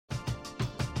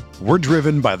We're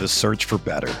driven by the search for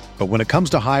better. But when it comes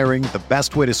to hiring, the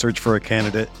best way to search for a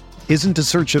candidate isn't to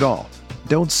search at all.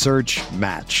 Don't search,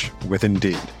 match with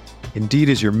Indeed. Indeed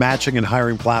is your matching and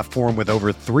hiring platform with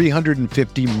over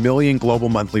 350 million global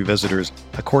monthly visitors,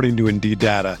 according to Indeed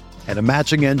data, and a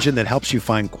matching engine that helps you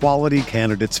find quality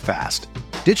candidates fast.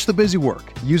 Ditch the busy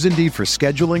work. Use Indeed for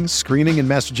scheduling, screening, and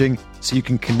messaging so you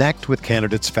can connect with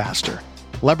candidates faster.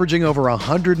 Leveraging over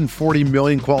 140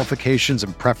 million qualifications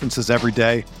and preferences every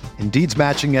day, Indeed's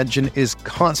matching engine is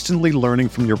constantly learning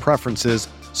from your preferences,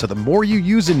 so the more you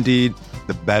use Indeed,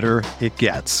 the better it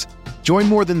gets. Join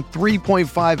more than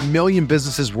 3.5 million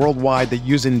businesses worldwide that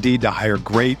use Indeed to hire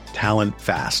great talent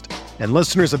fast. And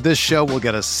listeners of this show will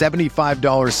get a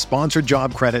 $75 sponsored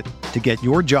job credit to get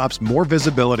your jobs more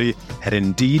visibility at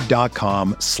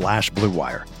Indeed.com/Blue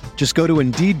Wire. Just go to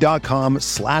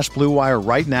Indeed.com/Blue Wire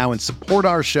right now and support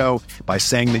our show by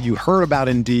saying that you heard about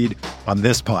Indeed on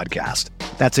this podcast.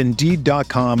 That's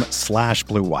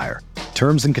Indeed.com/Blue Wire.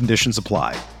 Terms and conditions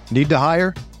apply. Need to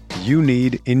hire? You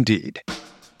need Indeed.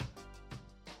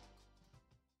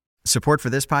 Support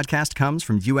for this podcast comes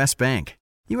from U.S. Bank.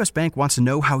 U.S. Bank wants to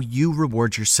know how you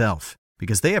reward yourself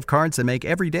because they have cards that make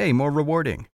every day more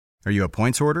rewarding. Are you a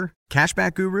points hoarder,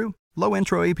 cashback guru, low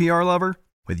intro APR lover?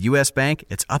 With U.S. Bank,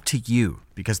 it's up to you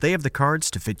because they have the cards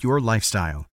to fit your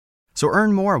lifestyle. So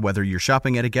earn more whether you're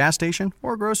shopping at a gas station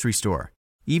or grocery store,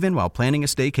 even while planning a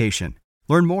staycation.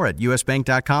 Learn more at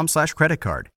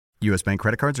usbank.com/creditcard. U.S. Bank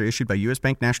credit cards are issued by U.S.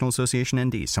 Bank National Association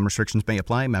ND. Some restrictions may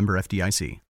apply. Member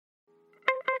FDIC.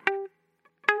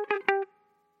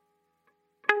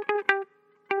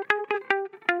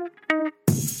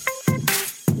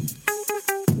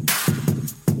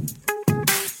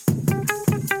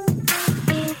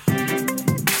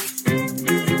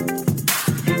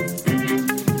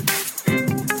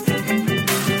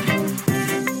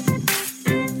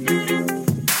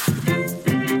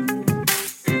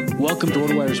 Welcome to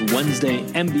RotoWire's Wednesday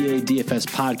NBA DFS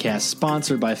podcast,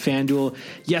 sponsored by FanDuel.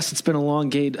 Yes, it's been a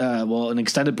long an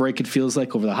extended break, it feels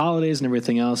like, over the holidays and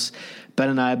everything else. Ben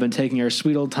and I have been taking our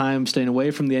sweet old time staying away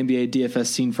from the NBA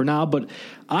DFS scene for now, but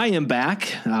I am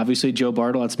back. Obviously, Joe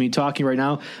Bartle, that's me talking right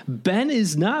now. Ben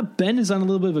is not. Ben is on a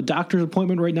little bit of a doctor's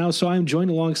appointment right now, so I'm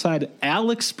joined alongside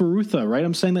Alex Barutha, right?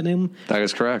 I'm saying that name? That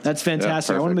is correct. That's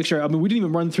fantastic. Yeah, I want to make sure. I mean, we didn't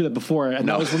even run through that before, and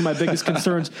that was one of my biggest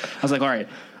concerns. I was like, all right,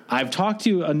 I've talked to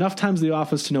you enough times in the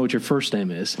office to know what your first name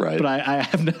is. Right. But I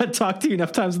have not talked to you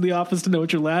enough times in the office to know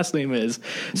what your last name is.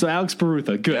 So Alex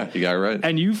Barutha, good. Yeah, you got it right.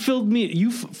 And you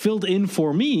filled in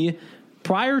for me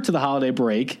prior to the holiday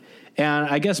break, and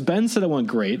I guess Ben said it went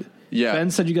great. Yeah.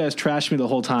 Ben said you guys trashed me the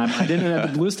whole time. I didn't end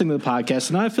up listening to the podcast,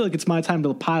 so now I feel like it's my time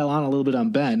to pile on a little bit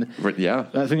on Ben. Yeah.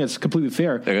 I think that's completely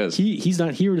fair. It is. He's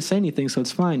not here to say anything, so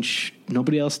it's fine. Shh.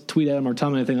 Nobody else tweet at him or tell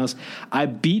him anything else. I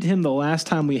beat him the last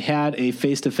time we had a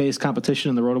face-to-face competition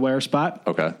in the RotoWire spot.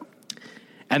 Okay.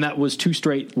 And that was 2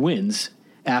 straight wins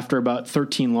after about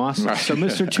 13 losses. Right. So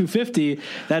Mr. 250,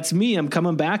 that's me. I'm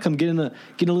coming back. I'm getting a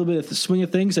little bit of the swing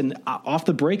of things. And off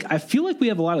the break, I feel like we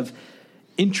have a lot of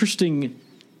interesting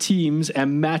teams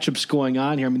and matchups going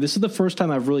on here. I mean, this is the first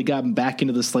time I've really gotten back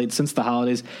into the slate since the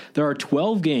holidays. There are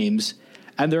 12 games,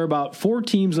 and there are about 4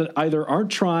 teams that either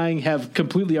aren't trying, have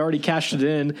completely already cashed it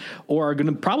in, or are going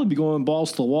to probably be going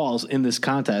balls to the walls in this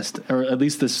contest, or at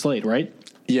least this slate, right?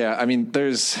 Yeah, I mean,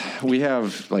 we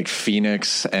have like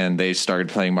Phoenix, and they started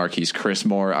playing Marquise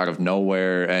Chrismore out of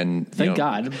nowhere, and Thank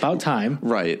God, about time.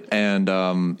 Right, and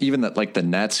even the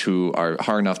Nets, who are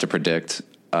hard enough to predict,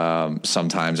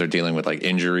 sometimes are dealing with like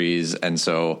injuries, and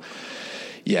so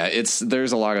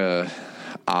there's a lot of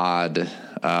odd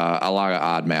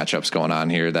matchups going on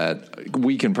here that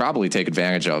we can probably take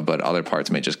advantage of, but other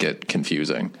parts may just get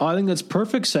confusing. I think that's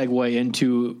perfect segue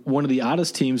into one of the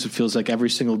oddest teams. It feels like every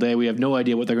single day we have no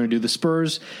idea what they're going to do. The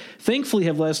Spurs, thankfully,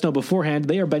 have let us know beforehand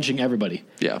they are benching everybody.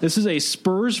 Yeah. This is a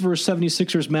Spurs versus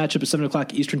 76ers matchup at 7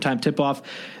 o'clock Eastern time tip-off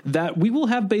that we will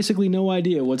have basically no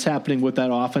idea what's happening with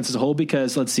that offense as a whole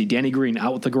because, let's see, Danny Green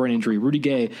out with the groin injury, Rudy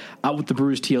Gay out with the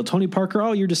bruised heel, Tony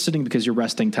Parker, you're just sitting because you're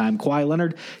resting time. Kawhi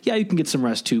Leonard, you can get some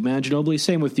rest too, man. Ginobili,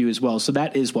 same with you as well. So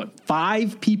that is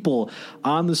 5 people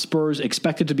on the Spurs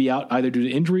expected to be out either due to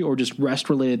injury or just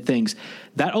rest-related things.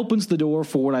 That opens the door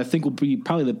for what I think will be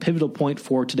probably the pivotal point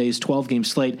for today's 12-game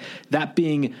slate, that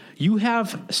being you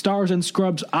have stars and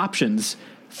scrubs options.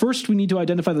 First, we need to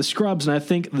identify the scrubs, and I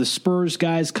think the Spurs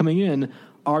guys coming in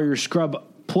are your scrub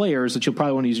players that you'll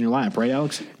probably want to use in your lineup, right,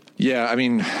 Alex? Yeah, I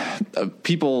mean,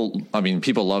 people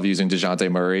love using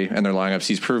DeJounte Murray in their lineups.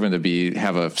 He's proven to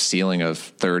have a ceiling of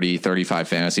 30, 35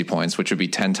 fantasy points, which would be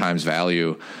 10 times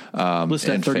value.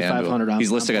 Listed at 3,500.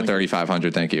 He's listed at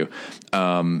 3,500. Thank you.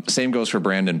 Same goes for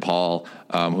Brandon Paul,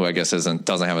 who I guess doesn't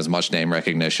have as much name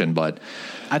recognition, but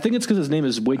I think it's because his name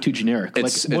is way too generic.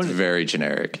 It's very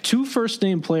generic. 2 first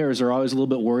name players are always a little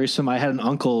bit worrisome. I had an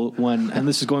uncle and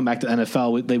this is going back to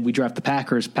NFL. We draft the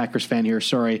Packers fan here.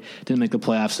 Sorry, didn't make the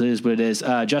playoffs. It is what it is.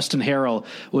 Justin Harrell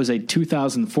was a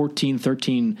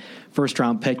 2014-13 first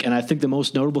round pick. And I think the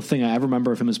most notable thing I ever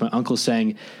remember of him is my uncle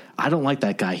saying, I don't like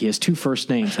that guy. He has 2 first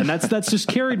names. And that's just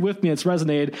carried with me. It's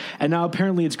resonated. And now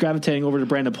apparently it's gravitating over to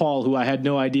Brandon Paul, who I had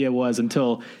no idea was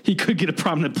until he could get a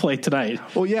prominent play tonight.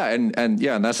 Well, yeah. And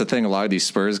that's the thing. A lot of these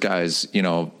Spurs guys,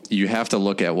 you have to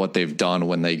look at what they've done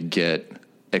when they get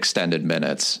extended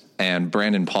minutes. And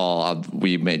Brandon Paul,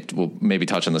 we'll maybe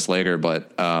touch on this later,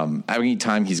 but any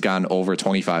time he's gotten over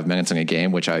 25 minutes in a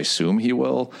game, which I assume he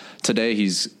will, today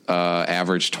he's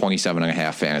averaged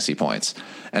 27.5 fantasy points.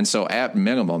 And so at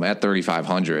minimum, at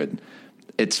 3,500,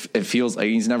 it feels like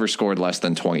he's never scored less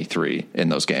than 23 in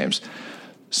those games.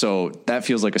 So that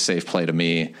feels like a safe play to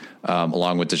me,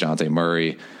 along with DeJounte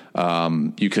Murray.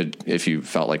 You could, if you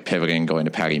felt like pivoting, going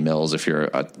to Patty Mills, if you're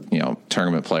a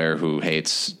tournament player who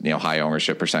hates high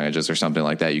ownership percentages or something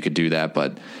like that, you could do that.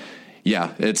 But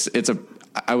yeah,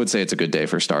 I would say it's a good day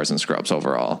for stars and scrubs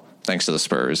overall, thanks to the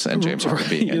Spurs and James Harden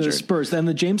being injured. The Spurs. Then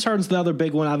the James Harden's the other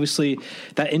big one. Obviously,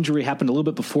 that injury happened a little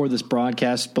bit before this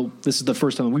broadcast, but this is the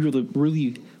first time we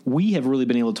have really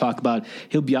been able to talk about.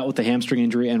 He'll be out with a hamstring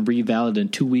injury and revalid in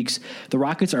 2 weeks. The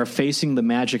Rockets are facing the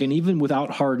Magic, and even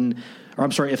without Harden,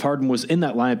 if Harden was in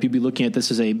that lineup, you'd be looking at this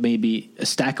as maybe a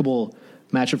stackable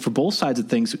matchup for both sides of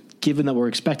things, given that we're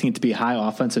expecting it to be a high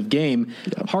offensive game.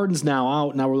 Yeah. Harden's now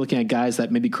out. Now we're looking at guys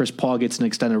that maybe Chris Paul gets an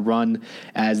extended run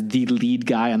as the lead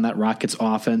guy on that Rockets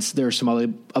offense. There are some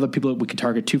other people that we could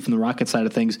target too from the Rockets side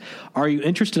of things. Are you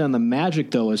interested in the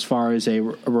Magic, though, as far as a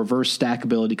reverse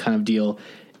stackability kind of deal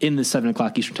in the 7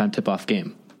 o'clock Eastern time tip-off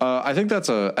game? I think that's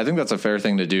a fair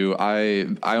thing to do. I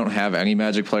don't have any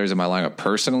Magic players in my lineup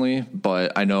personally,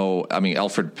 but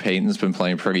Elfrid Payton's been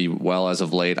playing pretty well as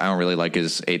of late. I don't really like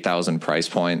his 8,000 price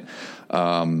point.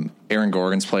 Aaron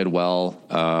Gordon's played well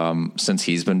since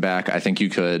he's been back. I think you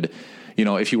could,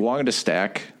 if you wanted to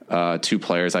stack 2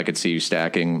 players, I could see you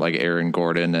stacking like Aaron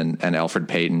Gordon and Elfrid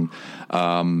Payton.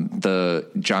 The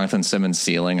Jonathan Simmons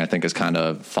ceiling, I think, has kind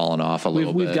of fallen off a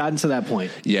little bit. We've gotten to that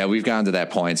point. Yeah, we've gotten to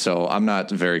that point. So I'm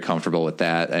not very comfortable with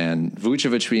that. And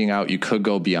Vucevic being out, you could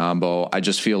go Biyombo. I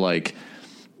just feel like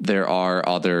there are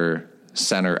other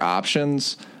center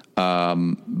options.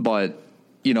 But,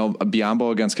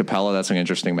 Biyombo against Capella, that's an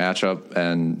interesting matchup.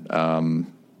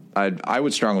 And, I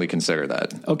would strongly consider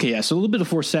that. Okay, yeah. So a little bit of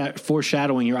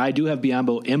foreshadowing here. I do have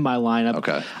Biyombo in my lineup.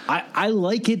 Okay. I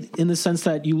like it in the sense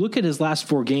that you look at his last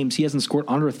 4 games, he hasn't scored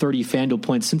under 30 FanDuel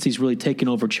points since he's really taken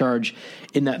over charge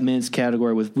in that minutes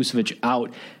category with Vucevic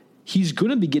out. He's going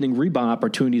to be getting rebound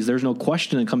opportunities. There's no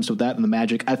question that comes with that in the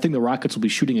Magic. I think the Rockets will be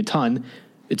shooting a ton.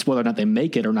 It's whether or not they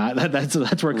make it or not. That's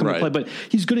where it comes into play. But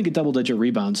he's going to get double-digit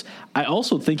rebounds. I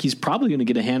also think he's probably going to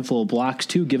get a handful of blocks,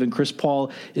 too, given Chris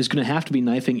Paul is going to have to be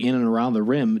knifing in and around the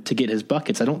rim to get his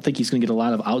buckets. I don't think he's going to get a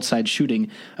lot of outside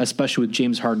shooting, especially with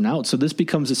James Harden out. So this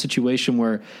becomes a situation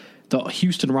where the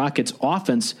Houston Rockets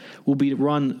offense will be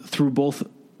run through both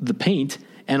the paint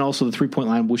and also the three-point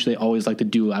line, which they always like to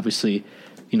do. Obviously,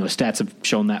 stats have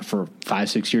shown that for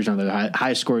 5-6 years now. They're the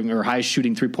highest scoring or highest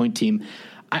shooting three-point team.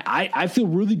 I feel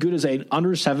really good as an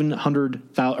under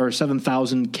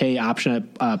 7,000 K option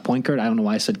at point guard. I don't know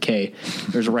why I said K.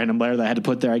 There's a random letter that I had to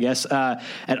put there, I guess. At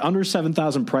under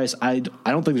 7,000 price, I don't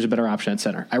think there's a better option at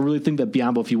center. I really think that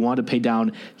Biyombo, if you want to pay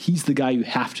down, he's the guy you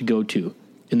have to go to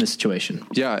in this situation.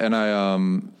 Yeah, and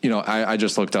I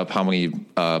just looked up how many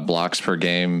blocks per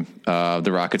game the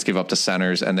Rockets give up to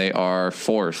centers, and they are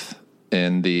 4th.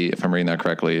 If I'm reading that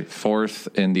correctly,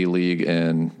 4th in the league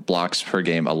in blocks per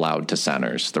game allowed to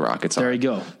centers. The Rockets are. There you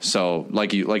go. So,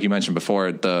 like you mentioned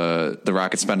before, the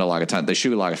Rockets spend a lot of time. They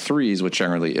shoot a lot of threes, which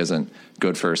generally isn't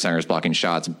good for centers blocking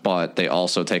shots. But they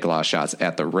also take a lot of shots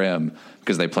at the rim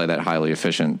because they play that highly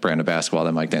efficient brand of basketball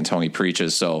that Mike D'Antoni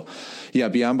preaches. So, yeah,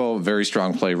 Biyombo, very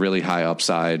strong play, really high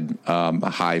upside, a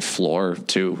high floor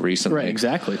too. Recently, right?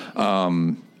 Exactly.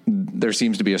 There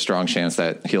seems to be a strong chance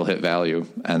that he'll hit value.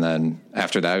 And then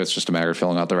after that, it's just a matter of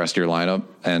filling out the rest of your lineup.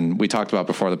 And we talked about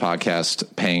before the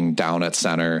podcast, paying down at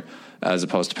center as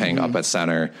opposed to paying up at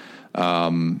center.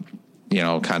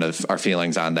 kind of our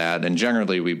feelings on that. And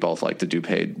generally, we both like to do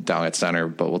pay down at center,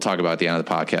 but we'll talk about it at the end of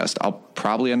the podcast. I'll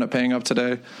probably end up paying up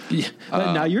today. Yeah.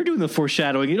 Now you're doing the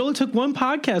foreshadowing. It only took one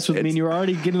podcast with me, and you're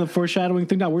already getting the foreshadowing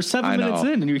thing. Now we're 7 minutes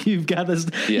in, and you've got this.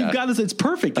 Yeah. You've got this. It's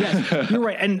perfect. Yes, you're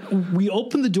right. And we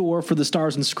opened the door for the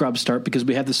Stars and Scrubs start because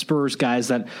we have the Spurs guys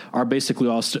that are basically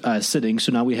all sitting.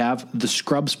 So now we have the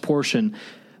Scrubs portion.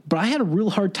 But I had a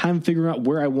real hard time figuring out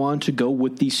where I wanted to go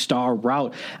with the star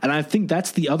route. And I think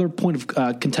that's the other point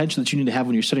of contention that you need to have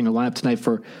when you're setting a lineup tonight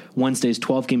for Wednesday's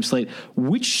 12-game slate.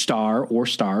 Which star, or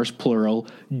stars, plural,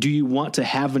 do you want to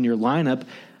have in your lineup?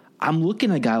 I'm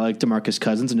looking at a guy like DeMarcus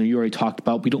Cousins, and you already talked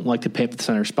about we don't like to pay up the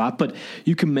center spot, but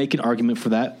you can make an argument for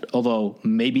that, although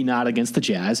maybe not against the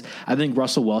Jazz. I think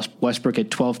Russell Westbrook at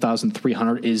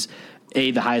 $12,300 is,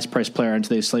 the highest-priced player on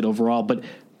today's slate overall, but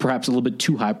perhaps a little bit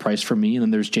too high price for me. And then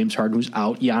there's James Harden, who's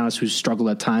out, Giannis, who's struggled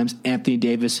at times, Anthony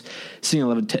Davis sitting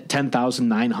at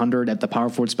 $10,900 at the power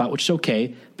forward spot, which is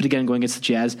okay. But again, going against the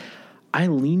Jazz, I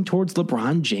lean towards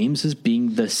LeBron James as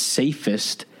being the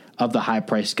safest of the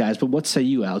high-priced guys. But what say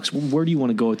you, Alex? Where do you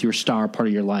want to go with your star part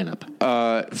of your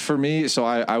lineup? For me, so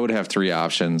I would have three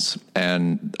options,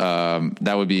 and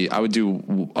that would be, I would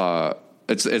do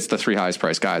it's the three highest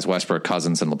priced guys, Westbrook,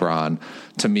 Cousins, and LeBron,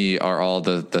 to me are all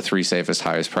the three safest,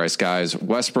 highest priced guys.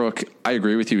 Westbrook, I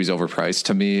agree with you. He's overpriced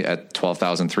to me at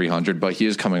 $12,300, but he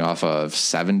is coming off of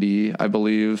 73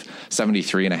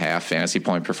 and a half fantasy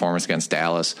point performance against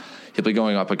Dallas. He'll be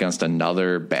going up against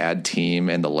another bad team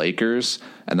in the Lakers,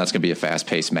 and that's going to be a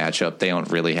fast-paced matchup. They don't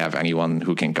really have anyone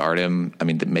who can guard him. I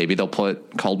mean, maybe they'll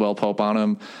put Caldwell Pope on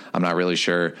him. I'm not really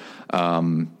sure.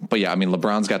 But, yeah, I mean,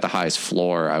 LeBron's got the highest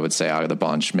floor, I would say, out of the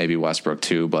bunch. Maybe Westbrook,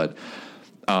 too. But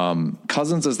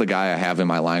Cousins is the guy I have in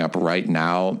my lineup right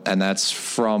now, and that's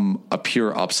from a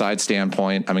pure upside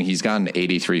standpoint. I mean, he's gotten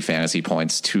 83 fantasy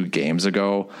points 2 games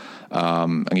ago,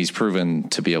 and he's proven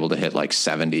to be able to hit like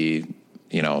 75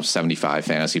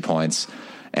 fantasy points.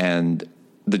 And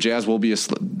the Jazz will be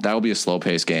that will be a slow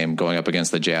paced game going up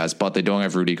against the Jazz, but they don't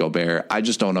have Rudy Gobert. I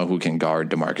just don't know who can guard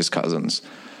DeMarcus Cousins.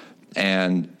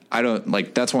 And I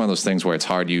don't that's one of those things where it's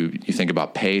hard. You think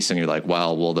about pace and you're like,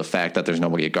 well, will the fact that there's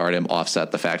nobody to guard him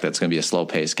offset the fact that it's going to be a slow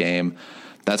paced game?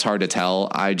 That's hard to tell.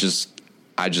 I just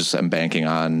am banking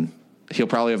on he'll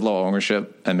probably have low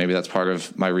ownership, and maybe that's part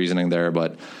of my reasoning there.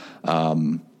 But,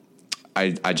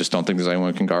 I just don't think there's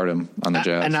anyone who can guard him on the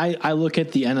Jazz. And I look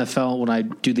at the NFL when I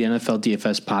do the NFL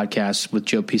DFS podcast with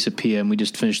Joe Pisapia, and we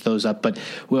just finished those up. But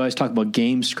we always talk about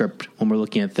game script when we're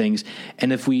looking at things.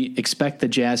 And if we expect the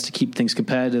Jazz to keep things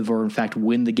competitive or, in fact,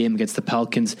 win the game against the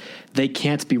Pelicans, they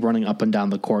can't be running up and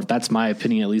down the court. That's my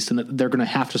opinion, at least. And they're going to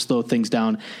have to slow things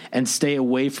down and stay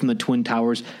away from the Twin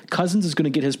Towers. Cousins is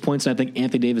going to get his points, and I think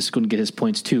Anthony Davis is going to get his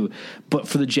points too. But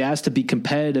for the Jazz to be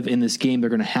competitive in this game, they're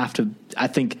going to have to, I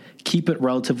think, keep it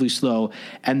relatively slow,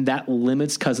 and that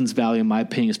limits Cousins' value, in my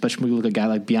opinion, especially when you look at a guy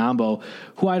like Biyombo,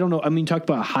 who I don't know. I mean, talk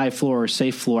about a high floor or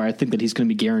safe floor. I think that he's going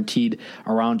to be guaranteed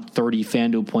around 30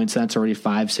 FanDuel points. That's already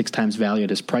 5-6 times value at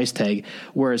his price tag.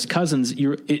 Whereas Cousins,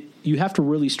 you have to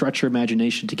really stretch your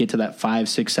imagination to get to that 5,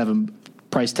 6, 7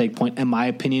 price tag point, in my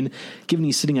opinion, given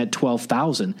he's sitting at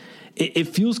 12,000. It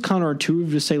feels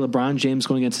counterintuitive to say LeBron James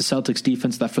going against the Celtics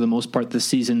defense that for the most part this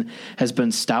season has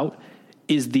been stout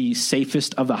is the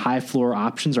safest of the high floor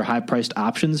options or high priced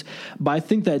options. But I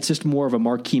think that it's just more of a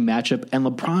marquee matchup, and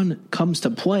LeBron comes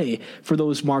to play for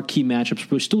those marquee matchups.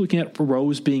 We're still looking at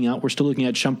Rose being out. We're still looking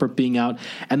at Shumpert being out.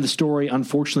 And the story,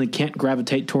 unfortunately, can't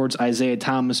gravitate towards Isaiah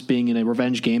Thomas being in a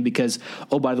revenge game because,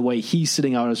 oh, by the way, he's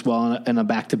sitting out as well in a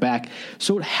back-to-back.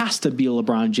 So it has to be a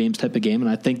LeBron James type of game.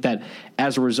 And I think that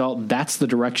as a result, that's the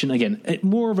direction. Again,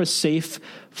 more of a safe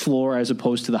floor as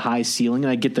opposed to the high ceiling.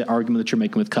 And I get the argument that you're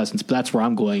making with Cousins, but that's where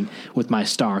I'm going with my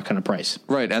star kind of price.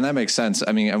 Right, and that makes sense.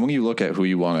 I mean, and when you look at who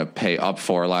you want to pay up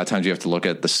for, a lot of times you have to look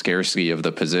at the scarcity of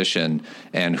the position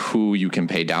and who you can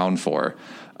pay down for.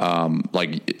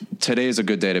 Like today is a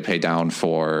good day to pay down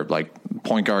for like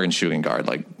point guard and shooting guard,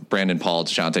 like Brandon Paul,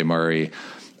 DeJounte Murray,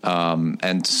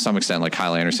 and to some extent like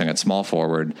Kyle Anderson at small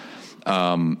forward.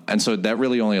 And so that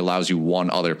really only allows you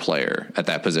one other player at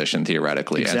that position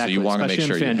theoretically. Exactly. And so you want to make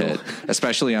sure you hit,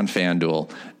 especially on FanDuel.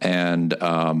 And,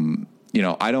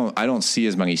 I don't see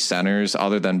as many centers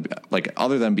other than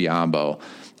Biyombo.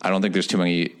 I don't think there's too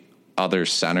many other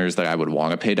centers that I would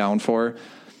want to pay down for.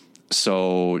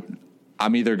 So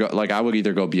I'm I would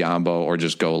either go Biyombo or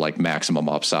just go like maximum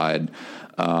upside,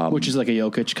 which is like a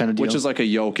Jokic kind of deal. Which is like a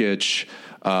Jokic,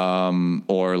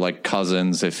 or like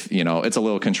Cousins. If it's a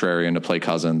little contrarian to play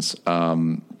Cousins.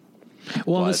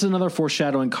 Well, this is another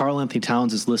foreshadowing. Karl-Anthony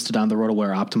Towns is listed on the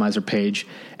RotoWire Optimizer page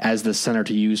as the center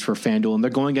to use for FanDuel, and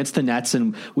they're going against the Nets,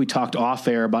 and we talked off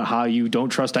air about how you don't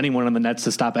trust anyone on the Nets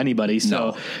to stop anybody.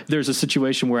 So there's a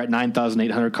situation where at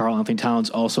 9,800, Karl-Anthony Towns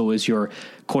also is your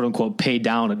quote-unquote pay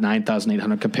down at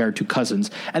 9,800 compared to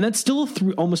Cousins, and that's still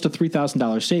almost a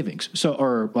 $3,000 savings. So,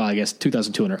 or well, I guess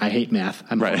 2,200. I hate math.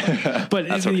 I'm right, but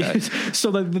that's okay.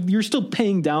 So you're still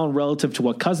paying down relative to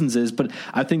what Cousins is, but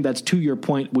I think that's to your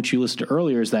point, which you listed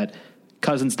earlier, is that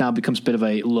Cousins now becomes a bit of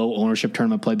a low ownership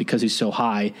tournament play because he's so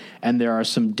high, and there are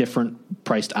some different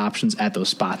priced options at those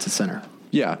spots at center.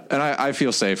 Yeah, and I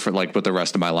feel safe for like with the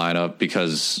rest of my lineup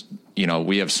because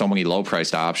we have so many low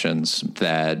priced options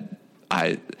that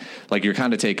you're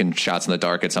kind of taking shots in the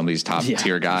dark at some of these top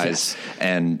tier guys. Yes.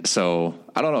 And so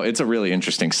I don't know. It's a really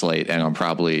interesting slate, and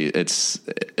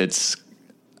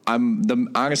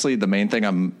honestly, the main thing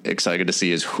I'm excited to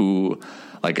see is who,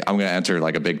 I'm going to enter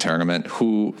like a big tournament.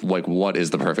 What is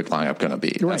the perfect lineup going to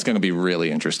be? Right. That's going to be really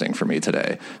interesting for me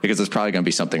today because it's probably going to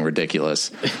be something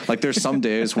ridiculous. Like there's some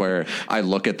days where I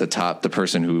look at the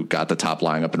person who got the top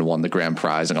lineup and won the grand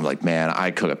prize, and I'm like, man,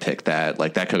 I could have picked that.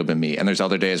 Like that could have been me. And there's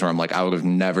other days where I'm like, I would have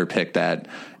never picked that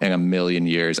in a million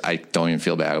years. I don't even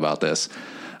feel bad about this.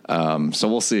 So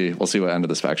we'll see what end of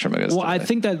the spectrum it is. Well, today. I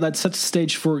think that sets the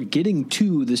stage for getting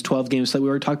to this 12 game slate. We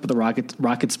already talked about the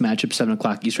Rockets matchup,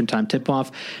 7:00 Eastern time tip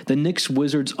off. The Knicks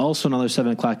Wizards also another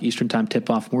 7:00 Eastern time tip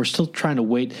off. We're still trying to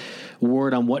wait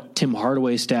word on what Tim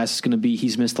Hardaway's status is going to be.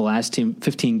 He's missed the last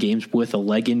 15 games with a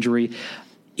leg injury.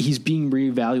 He's being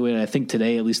reevaluated, I think,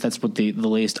 today. At least that's what the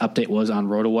latest update was on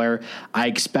RotoWire. I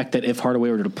expect that if Hardaway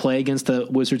were to play against the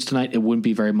Wizards tonight, it wouldn't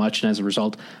be very much. And as a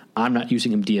result, I'm not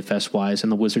using him DFS-wise. On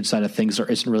the Wizards side of things, there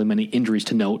isn't really many injuries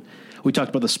to note. We talked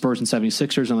about the Spurs and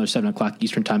 76ers, another 7:00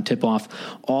 Eastern time tip-off.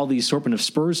 All the assortment of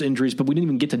Spurs injuries, but we didn't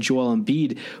even get to Joel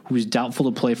Embiid, who was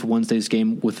doubtful to play for Wednesday's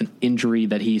game with an injury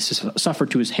that he suffered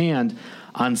to his hand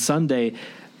on Sunday.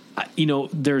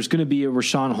 There's going to be a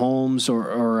Rashawn Holmes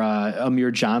or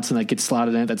Amir Johnson that gets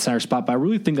slotted in at that center spot. But I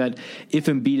really think that if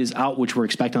Embiid is out, which we're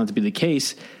expecting that to be the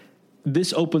case,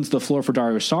 this opens the floor for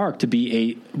Dario Saric to be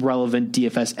a relevant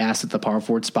DFS asset at the power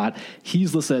forward spot.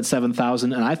 He's listed at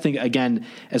 7,000. And I think, again,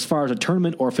 as far as a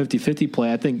tournament or 50-50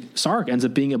 play, I think Saric ends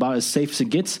up being about as safe as it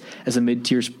gets as a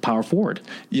mid-tier power forward.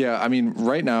 Yeah, I mean,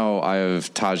 right now I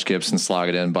have Taj Gibson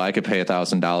slotted in, but I could pay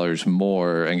 $1,000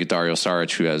 more and get Dario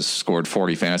Saric, who has scored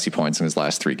 40 fantasy points in his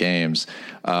last 3 games.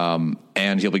 And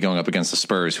he'll be going up against the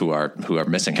Spurs, who are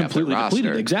missing half their roster. Completely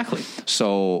depleted, exactly.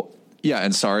 So... yeah,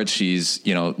 and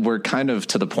Saric, we're kind of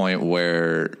to the point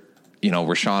where,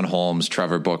 Rashawn Holmes,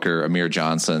 Trevor Booker, Amir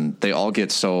Johnson, they all get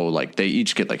they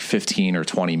each get 15 or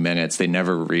 20 minutes. They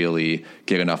never really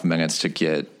get enough minutes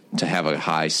to have a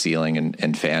high ceiling in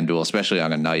FanDuel, especially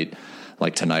on a night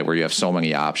like tonight where you have so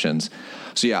many options.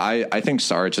 So, yeah, I think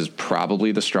Saric is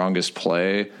probably the strongest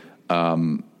play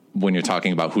when you're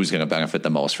talking about who's going to benefit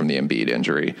the most from the Embiid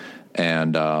injury.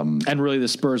 And really the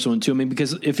Spurs one too. I mean,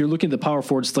 because if you're looking at the power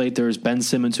forward slate, there's Ben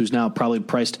Simmons, who's now probably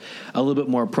priced a little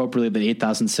bit more appropriately than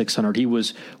 8,600. He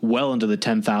was well into the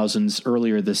 10,000s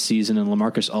earlier this season, and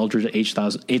LaMarcus Aldridge at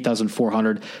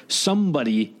 8,400.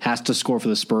 Somebody has to score for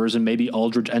the Spurs, and maybe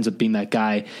Aldridge ends up being that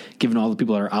guy, given all the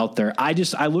people that are out there. I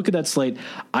look at that slate.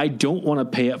 I don't want to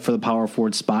pay up for the power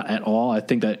forward spot at all. I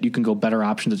think that you can go better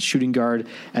options at shooting guard,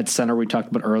 at center we talked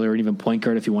about earlier, and even point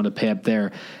guard if you want to pay up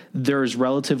there. There's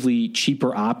relatively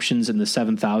cheaper options in the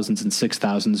 7,000s and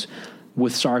 6,000s,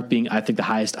 with Saric being, I think, the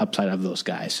highest upside of those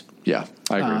guys. Yeah,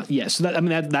 I agree. So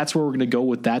that's where we're going to go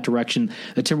with that direction.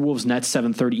 The Timberwolves Nets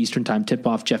 7:30 Eastern time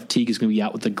tip-off. Jeff Teague is going to be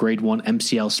out with a grade 1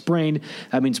 MCL sprain.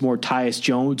 That means more Tyus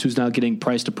Jones, who's now getting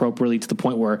priced appropriately to the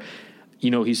point where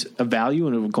he's a value,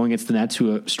 and going against the Nets,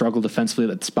 who struggle defensively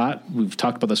at that spot. We've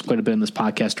talked about this quite a bit in this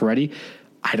podcast already.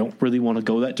 I don't really want to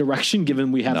go that direction,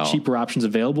 given we have cheaper options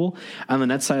available. On the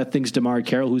net side of things, DeMar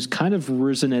Carroll, who's kind of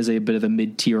risen as a bit of a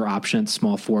mid-tier option at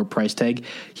small forward price tag.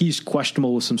 He's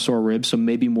questionable with some sore ribs, so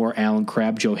maybe more Allen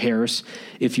Crabbe, Joe Harris.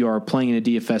 If you are playing in a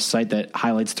DFS site that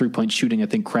highlights three-point shooting, I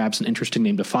think Crabbe's an interesting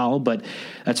name to follow, but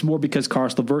that's more because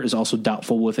Caris LeVert is also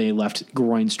doubtful with a left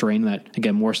groin strain that,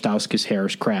 again, more Stauskas,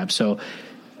 Harris, Crabbe. So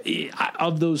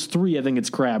of those three, I think it's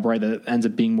Crabbe, right? That ends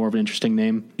up being more of an interesting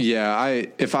name. Yeah,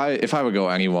 if I would go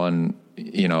anyone,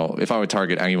 if I would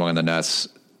target anyone in the Nets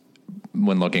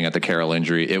when looking at the Carroll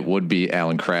injury, it would be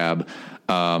Allen Crabbe.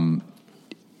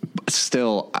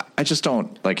 Still, I just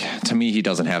don't to me, he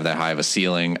doesn't have that high of a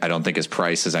ceiling. I don't think his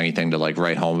price is anything to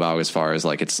write home about as far as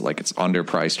it's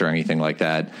underpriced or anything like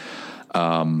that.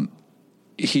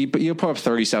 he put up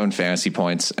 37 fantasy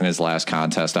points in his last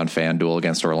contest on FanDuel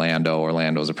against Orlando.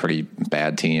 Orlando's a pretty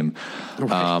bad team.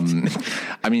 Right.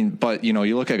 I mean, but you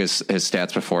look at his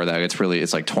stats before that,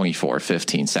 it's like 24,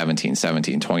 15, 17,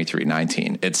 17, 23,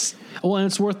 19. And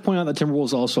it's worth pointing out that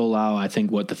Timberwolves also allow, I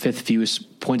think, the fifth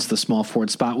fewest points to the small forward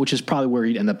spot, which is probably where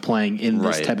he'd end up playing in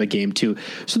this type of game too.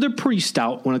 So they're pretty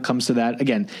stout when it comes to that.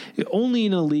 Again, only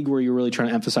in a league where you're really trying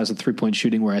to emphasize the 3-point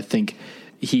shooting, where I think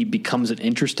he becomes an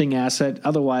interesting asset.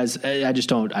 Otherwise, I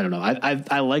don't know.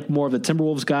 I like more of the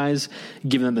Timberwolves guys,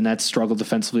 given that the Nets struggle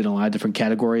defensively in a lot of different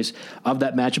categories of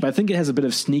that matchup. I think it has a bit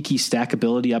of sneaky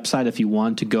stackability upside if you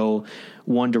want to go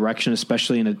one direction,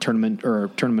 especially in a tournament or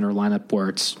lineup where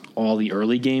it's all the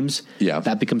early games. Yeah.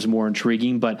 That becomes more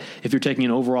intriguing. But if you're taking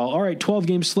an overall,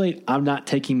 12-game slate, I'm not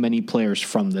taking many players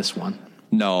from this one.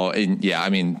 No, I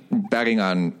mean, betting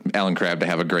on Allen Crabbe to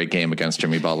have a great game against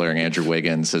Jimmy Butler and Andrew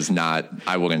Wiggins is not.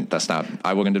 I wouldn't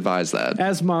advise that.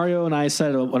 As Mario and I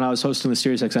said when I was hosting the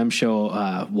SiriusXM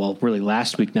show, really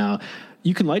last week now,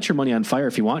 you can light your money on fire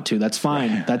if you want to. That's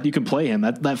fine. That you can play him.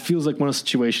 That feels like one of the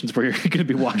situations where you're going to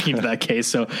be walking into that case.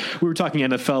 So we were talking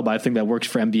NFL, but I think that works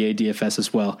for NBA DFS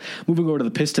as well. Moving over to the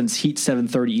Pistons, Heat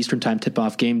 7:30 Eastern Time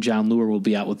tip-off game. John Lure will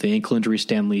be out with the ankle injury.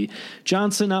 Stanley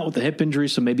Johnson out with the hip injury,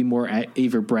 so maybe more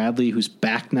Avery Bradley, who's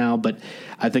back now. But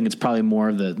I think it's probably more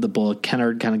of the Bullock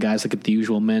Kennard kind of guys that get the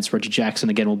usual minutes. Reggie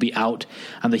Jackson, again, will be out.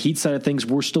 On the Heat side of things,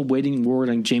 we're still waiting word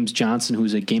on James Johnson,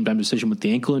 who's a game-time decision with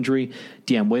the ankle injury.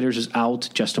 Deion Waiters is out.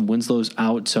 Justin Winslow's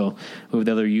out. So we have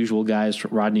the other usual guys,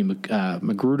 Rodney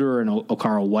Magruder and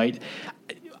Okaro White.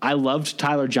 I loved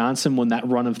Tyler Johnson when that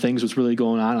run of things was really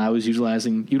going on. I was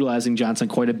utilizing Johnson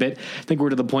quite a bit. I think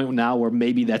we're to the point now where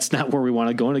maybe that's not where we want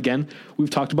to go. And again, we've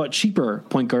talked about cheaper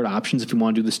point guard options if you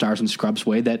want to do the stars and scrubs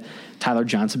way, that Tyler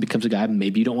Johnson becomes a guy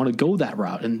maybe you don't want to go that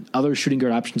route. And other shooting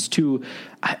guard options too.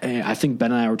 I think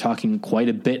Ben and I were talking quite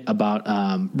a bit about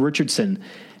Richardson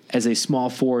as a small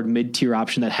forward mid-tier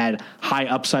option that had high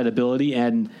upside ability,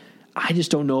 and I just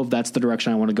don't know if that's the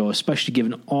direction I want to go, especially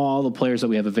given all the players that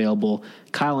we have available.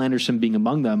 Kyle Anderson being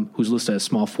among them, who's listed as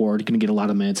small forward, going to get a lot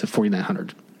of minutes at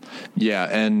 4,900. Yeah,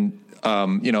 and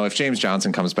if James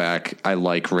Johnson comes back, I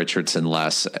like Richardson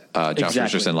less,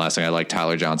 Richardson less, and I like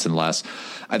Tyler Johnson less.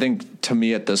 I think, to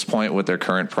me, at this point, with their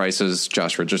current prices,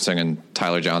 Josh Richardson and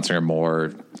Tyler Johnson are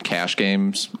more cash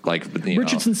games.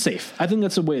 Richardson's safe. I think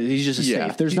that's the way. He's just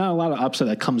safe. There's not a lot of upside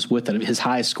that comes with it. His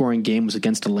highest scoring game was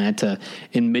against Atlanta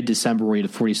in mid-December, where he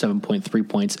had 47.3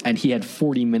 points, and he had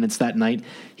 40 minutes that night.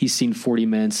 He's seen 40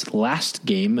 minutes last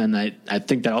game, and I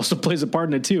think that also plays a part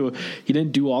in it, too. He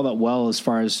didn't do all that well as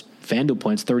far as FanDuel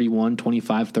points, 31,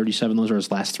 25, 37. Those are his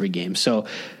last three games. So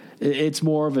it's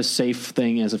more of a safe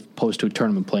thing as opposed to a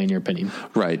tournament play, in your opinion.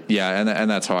 Right. Yeah. And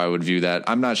that's how I would view that.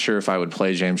 I'm not sure if I would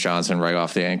play James Johnson right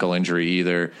off the ankle injury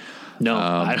either. No,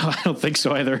 I don't think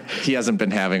so either. He hasn't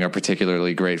been having a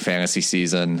particularly great fantasy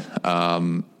season.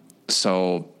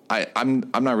 So I'm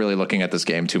not really looking at this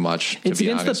game too much. It's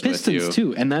against the Pistons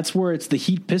too, and that's where it's the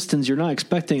Heat Pistons. You're not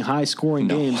expecting high scoring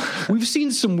games. We've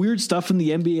seen some weird stuff in the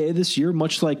NBA this year,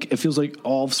 much like it feels like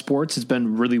all of sports has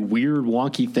been really weird,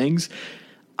 wonky things.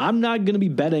 I'm not going to be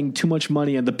betting too much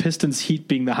money on the Pistons Heat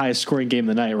being the highest scoring game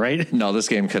of the night, right? No, this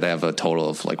game could have a total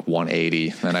of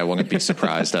 180, and I wouldn't be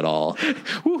surprised at all.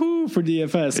 Woohoo for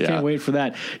DFS. Yeah. Can't wait for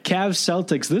that. Cavs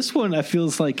Celtics. This one, I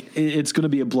feel like it's going to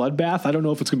be a bloodbath. I don't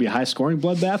know if it's going to be a high scoring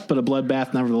bloodbath, but a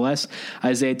bloodbath nevertheless.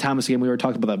 Isaiah Thomas, again, we were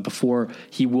talking about that before.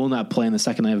 He will not play in the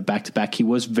second night of back-to-back. He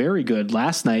was very good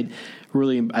last night.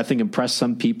 Really, I think, impressed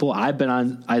some people. I've been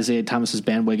on Isaiah Thomas's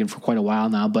bandwagon for quite a while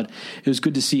now, but it was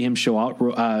good to see him show out.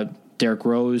 Derrick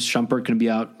Rose, Shumpert going to be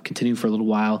out, continue for a little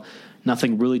while.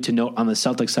 Nothing really to note on the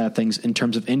Celtics side of things in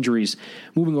terms of injuries.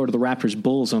 Moving over to the Raptors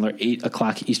Bulls on their 8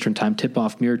 o'clock Eastern time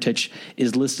tip-off. Mirotic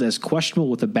is listed as questionable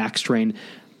with a back strain.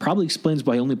 Probably explains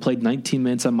why he only played 19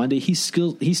 minutes on Monday. He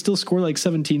still scored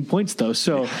 17 points though.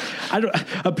 So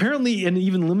apparently an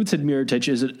even limited Mirotic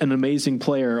is an amazing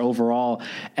player overall.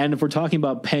 And if we're talking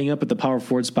about paying up at the power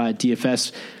forward spot at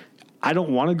DFS, I don't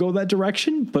want to go that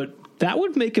direction, but that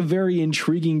would make a very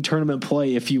intriguing tournament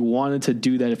play if you wanted to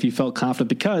do that, if you felt confident,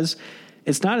 because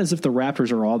it's not as if the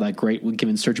Raptors are all that great,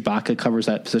 given Serge Ibaka covers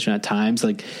that position at times.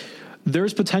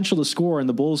 There's potential to score, and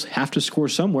the Bulls have to score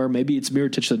somewhere. Maybe it's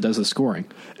Mirotic that does the scoring.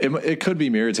 It could be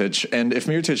Mirotic, and if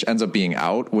Mirotic ends up being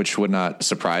out, which would not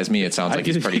surprise me, it sounds like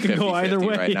he's pretty 50-50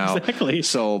 right now. Exactly.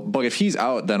 So, but if he's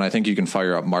out, then I think you can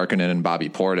fire up Markkanen and Bobby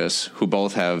Portis, who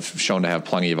both have shown to have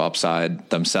plenty of upside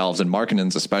themselves, and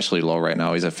Markkanen's especially low right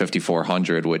now. He's at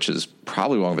 5,400, which is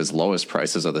probably one of his lowest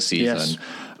prices of the season. Yes.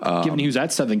 Given he was at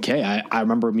 7K, I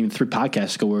remember 3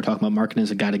 podcasts ago we were talking about Markkanen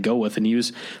as a guy to go with, and he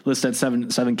was listed at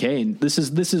 7K. And this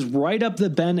is right up the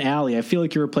Ben alley. I feel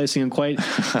like you're replacing him quite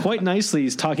nicely.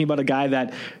 He's talking about a guy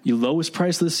that your lowest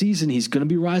price of the season. He's going to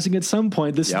be rising at some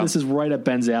point. This is right up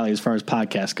Ben's alley as far as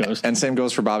podcast goes. And same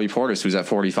goes for Bobby Portis, who's at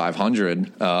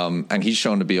 4,500, and he's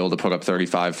shown to be able to put up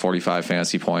 35, 45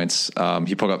 fantasy points.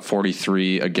 He put up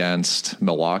 43 against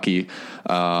Milwaukee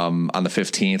on the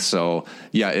 15th. So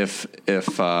yeah, if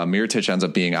Mirotic ends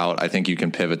up being out, I think you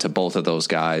can pivot to both of those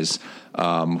guys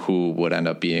who would end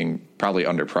up being probably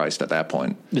underpriced at that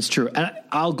point. It's true. And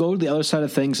I'll go to the other side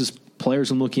of things as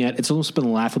players I'm looking at. It's almost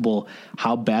been laughable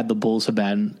how bad the Bulls have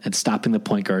been at stopping the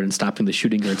point guard and stopping the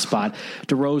shooting guard spot.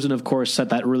 DeRozan, of course, set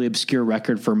that really obscure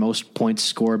record for most points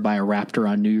scored by a Raptor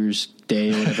on New Year's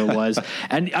Day or whatever it was.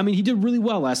 And I mean, he did really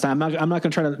well last time. I'm not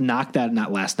going to try to knock that.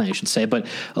 Not last night, I should say, but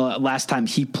last time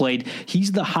he played,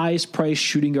 he's the highest priced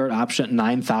shooting guard option at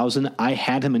 9,000. I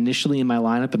had him initially in my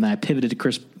lineup, and then I pivoted to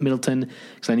Chris Middleton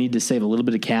because I needed to save a little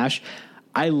bit of cash.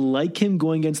 I like him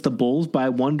going against the Bulls, but I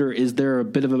wonder, is there a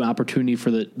bit of an opportunity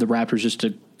for the Raptors just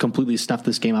to completely snuff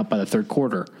this game out by the third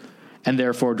quarter, and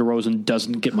therefore DeRozan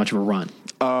doesn't get much of a run?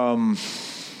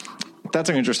 That's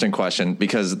an interesting question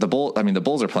because the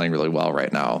Bulls are playing really well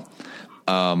right now.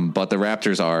 But the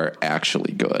Raptors are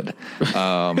actually good.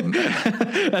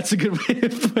 That's a good way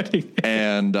of putting it.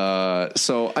 And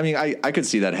so, I mean, I could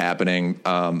see that happening.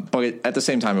 But at the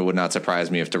same time, it would not surprise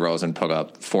me if DeRozan put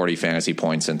up 40 fantasy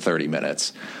points in 30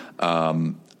 minutes.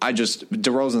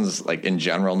 DeRozan's, like, in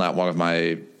general, he's not one of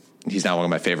my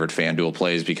favorite FanDuel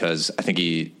plays because I think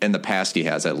in the past, he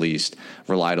has at least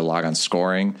relied a lot on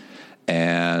scoring.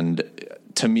 And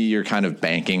to me, you're kind of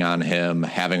banking on him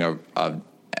having a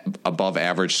above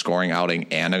average scoring outing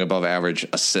and an above average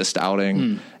assist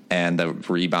outing. And the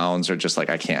rebounds are just like,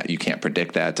 you can't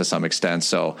predict that to some extent.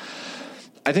 So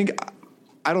I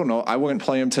don't know. I wouldn't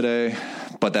play him today,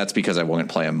 but that's because I wouldn't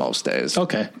play him most days.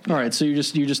 Okay. All right. So you're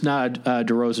just not a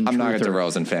DeRozan. I'm not a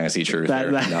DeRozan fantasy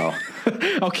truther. No.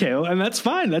 Okay. Well, and that's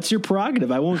fine. That's your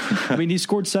prerogative. I mean, he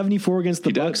scored 74 against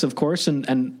the Bucks, of course.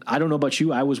 And I don't know about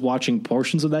you. I was watching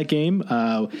portions of that game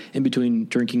in between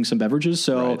drinking some beverages.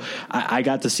 So right. I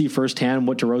got to see firsthand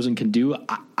what DeRozan can do.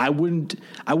 I wouldn't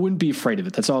be afraid of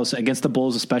it. That's all I'll say. Against the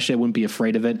Bulls, especially, I wouldn't be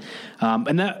afraid of it.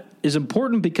 And that is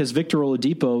important because Victor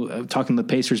Oladipo, talking the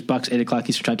Pacers, Bucks, 8 o'clock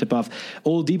Eastern time tip-off,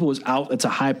 Oladipo was out. It's a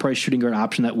high-priced shooting guard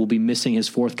option that will be missing his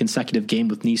 4th consecutive game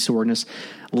with knee soreness.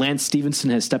 Lance Stevenson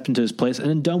has stepped into his place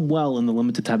and done well in the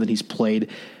limited time that he's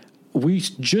played. We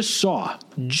just saw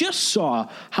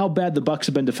how bad the Bucks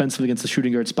have been defensively against the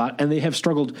shooting guard spot, and they have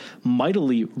struggled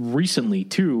mightily recently,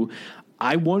 too.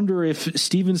 I wonder if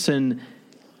Stevenson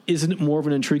isn't more of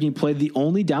an intriguing play. The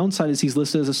only downside is he's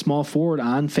listed as a small forward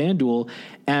on FanDuel.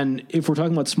 And if we're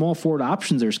talking about small forward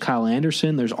options, there's Kyle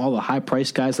Anderson, there's all the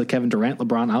high-priced guys like Kevin Durant,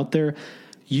 LeBron out there.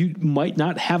 You might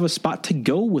not have a spot to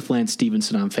go with Lance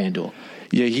Stevenson on FanDuel.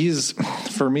 Yeah, he's,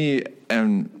 for me,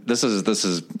 and this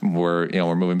is where,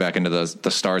 we're moving back into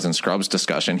the stars and scrubs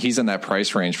discussion. He's in that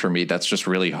price range for me that's just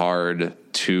really hard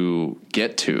to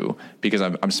get to because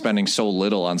I'm spending so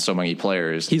little on so many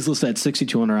players. He's listed at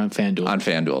 6,200 on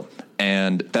FanDuel.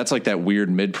 And that's like that weird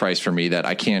mid price for me that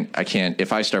I can't,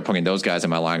 if I start putting those guys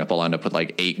in my lineup, I'll end up with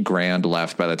like $8,000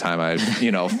 left by the time by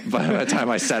the time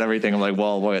I set everything. I'm like,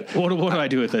 well, what do I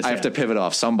do with this? I have to pivot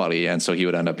off somebody. And so he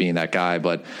would end up being that guy.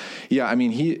 But yeah, I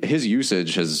mean, his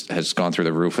usage has gone through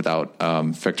the roof without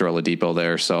Victor Oladipo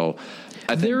there. So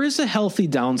I think there is a healthy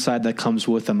downside that comes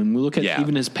with him. And we look at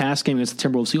even his past game against the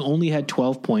Timberwolves, he only had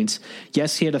 12 points.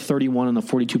 Yes, he had a 31 and a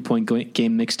 42-point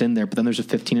game mixed in there, but then there's a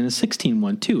 15 and a 16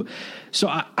 one too. So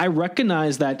I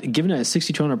recognize that given a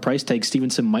 6,200 price tag,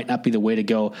 Stevenson might not be the way to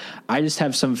go. I just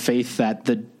have some faith that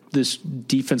this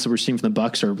defense that we're seeing from the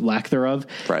Bucks, or lack thereof,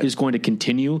 is going to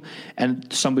continue, and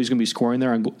somebody's going to be scoring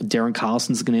there. And Darren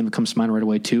Collison's the name that comes to mind right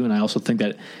away too. And I also think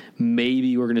that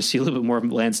maybe we're going to see a little bit more of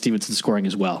Lance Stevenson scoring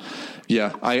as well.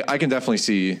 Yeah, I can definitely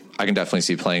see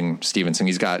playing Stevenson.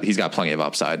 He's got plenty of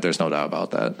upside. There's no doubt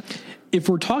about that. If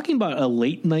we're talking about a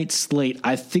late night slate,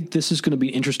 I think this is going to be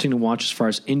interesting to watch as far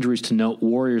as injuries to note.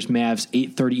 Warriors, Mavs,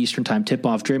 8:30 Eastern time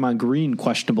tip-off. Draymond Green,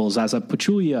 questionable. Zaza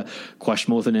Pachulia,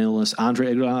 questionable with an illness.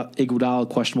 Andre Iguodala,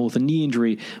 questionable with a knee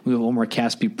injury. We have Omar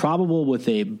Caspi, probable with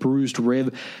a bruised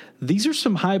rib. These are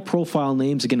some high-profile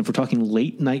names. Again, if we're talking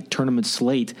late-night tournament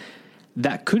slate,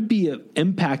 that could be an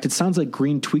impact. It sounds like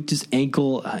Green tweaked his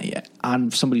ankle on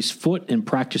somebody's foot in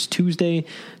practice Tuesday.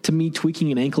 To me,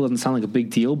 tweaking an ankle doesn't sound like a big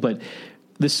deal, but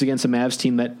this is against a Mavs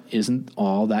team that isn't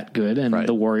all that good, and right.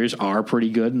 the Warriors are pretty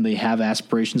good, and they have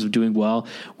aspirations of doing well.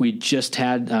 We just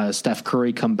had Steph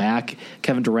Curry come back.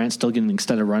 Kevin Durant still getting an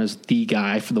extended run as the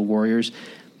guy for the Warriors.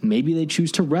 Maybe they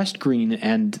choose to rest Green,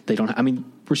 and they don't. I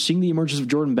mean, we're seeing the emergence of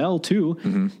Jordan Bell too.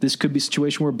 Mm-hmm. This could be a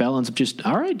situation where Bell ends up just,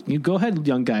 all right, you go ahead,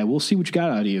 young guy. We'll see what you got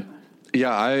out of you.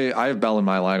 Yeah, I have Bell in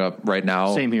my lineup right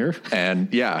now. Same here.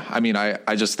 And yeah, I mean,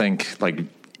 I just think like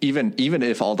even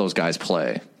if all those guys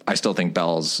play, I still think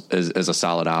Bell's is a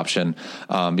solid option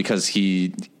because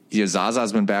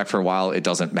Zaza's been back for a while. It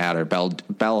doesn't matter.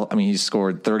 Bell, I mean, he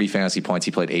scored 30 fantasy points.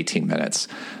 He played 18 minutes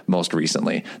most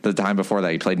recently. The time before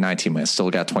that, he played 19 minutes, still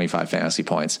got 25 fantasy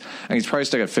points. And he's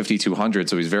priced at 5,200,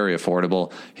 so he's very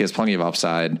affordable. He has plenty of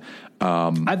upside.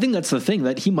 I think that's the thing,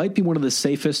 that he might be one of the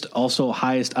safest, also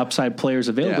highest upside players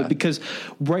available, because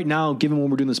right now, given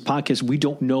when we're doing this podcast, we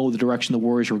don't know the direction the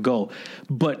Warriors will go.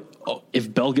 But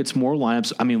if Bell gets more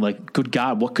lineups, I mean, like, good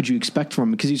God, what could you expect from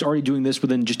him? Because he's already doing this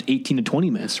within just 18 to 20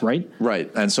 minutes, right?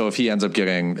 Right. And so if this ends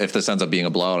up being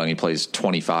a blowout and he plays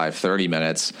 25, 30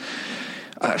 minutes,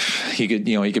 he could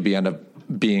end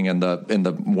up being in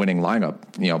the winning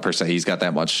lineup, per se. He's got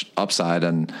that much upside.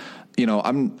 And,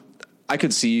 I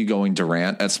could see you going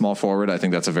Durant at small forward. I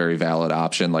think that's a very valid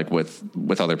option, like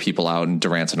with other people out, and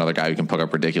Durant's another guy who can put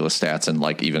up ridiculous stats, and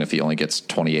like even if he only gets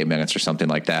 28 minutes or something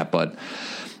like that. But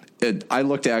I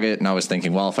looked at it and I was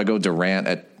thinking, well, if I go Durant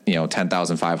at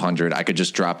 10,500, I could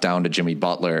just drop down to Jimmy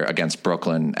Butler against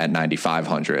Brooklyn at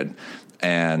 9,500,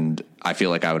 and I feel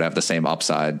like I would have the same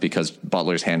upside because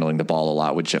Butler's handling the ball a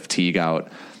lot with Jeff Teague out.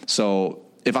 So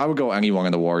if I would go anyone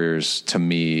in the Warriors, to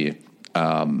me,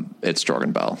 it's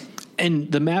Jordan Bell.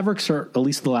 And the Mavericks are, at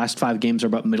least the last 5 games, are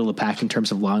about middle of the pack in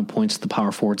terms of allowing points to the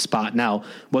power forward spot. Now,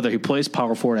 whether he plays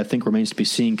power forward, I think remains to be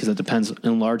seen, because it depends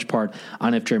in large part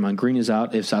on if Draymond Green is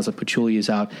out, if Zaza Pachulia is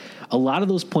out. A lot of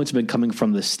those points have been coming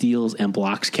from the steals and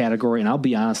blocks category. And I'll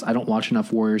be honest, I don't watch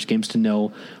enough Warriors games to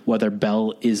know whether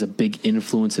Bell is a big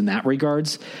influence in that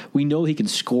regards. We know he can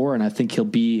score, and I think he'll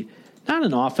be not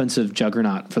an offensive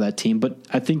juggernaut for that team, but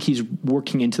I think he's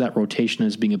working into that rotation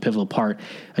as being a pivotal part.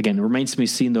 Again, it remains to be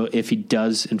seen, though, if he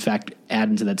does, in fact, add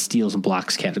into that steals and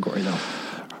blocks category, though.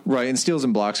 Right, and steals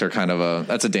and blocks are kind of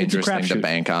that's a dangerous thing to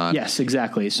bank on. Yes,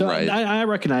 exactly. So right. I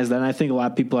recognize that, and I think a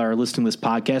lot of people are listening to this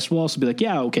podcast will also be like,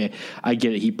 yeah, okay, I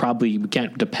get it. We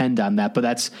can't depend on that, but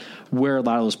that's where a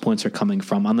lot of those points are coming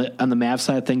from. On the Mavs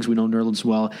side of things, we know Nerlens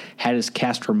well had his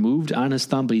cast removed on his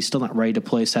thumb, but he's still not ready to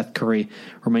play. Seth Curry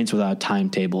remains without a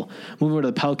timetable. Moving over to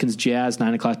the Pelicans Jazz,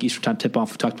 9 o'clock Eastern time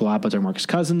tip-off. We talked a lot about DeMarcus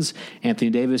Cousins,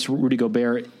 Anthony Davis. Rudy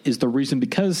Gobert is the reason,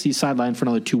 because he's sidelined for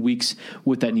another 2 weeks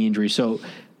with that knee injury. So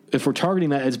if we're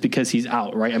targeting that, it's because he's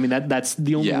out, right? I mean, that's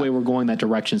the only way we're going that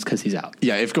direction, is because he's out.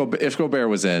 Yeah, if Gobert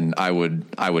was in, I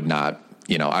would not.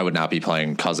 I would not be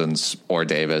playing Cousins or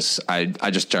Davis. I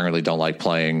just generally don't like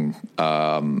playing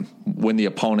when the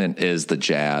opponent is the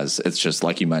Jazz. It's just,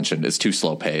 like you mentioned, it's too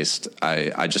slow paced.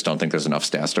 I just don't think there's enough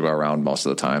stats to go around most of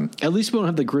the time. At least we don't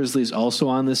have the Grizzlies also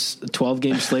on this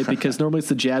 12-game slate, because normally it's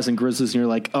the Jazz and Grizzlies, and you're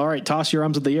like, all right, toss your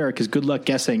arms in the air, because good luck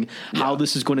guessing how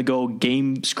this is going to go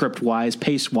game script-wise,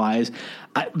 pace-wise.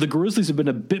 The Grizzlies have been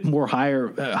a bit more higher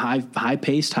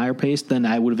paced than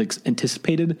I would have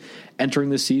anticipated entering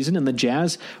the season. And the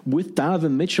Jazz, with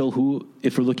Donovan Mitchell, who,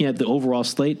 if we're looking at the overall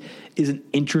slate, is an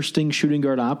interesting shooting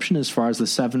guard option as far as the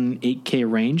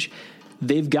 7-8K range.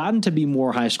 They've gotten to be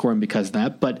more high scoring because of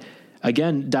that. But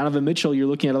again, Donovan Mitchell, you're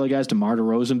looking at other guys, DeMar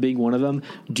DeRozan being one of them.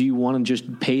 Do you want to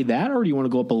just pay that, or do you want to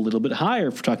go up a little bit higher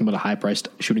if we're talking about a high priced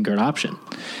shooting guard option?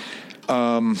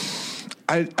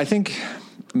 I think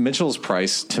Mitchell's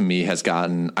price, to me, has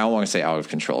gotten, I don't want to say out of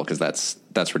control, because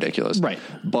that's ridiculous. Right.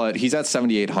 But he's at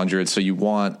 7,800, so you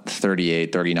want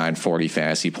 38, 39, 40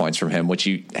 fantasy points from him, which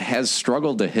he has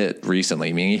struggled to hit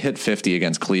recently. I mean, he hit 50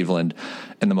 against Cleveland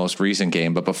in the most recent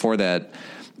game, but before that,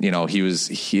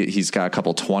 he's got a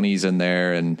couple 20s in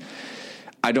there, and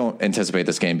I don't anticipate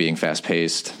this game being fast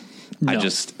paced. No. It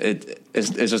just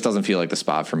doesn't feel like the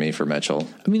spot for me for Mitchell.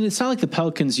 I mean, it's not like the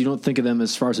Pelicans, you don't think of them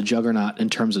as far as a juggernaut in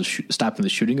terms of stopping the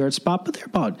shooting guard spot, but they're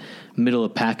about middle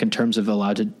of pack in terms of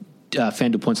allowed to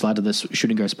FanDuel points allowed to this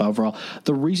shooting guard spot overall.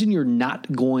 The reason you're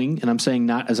not going, and I'm saying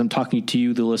not as I'm talking to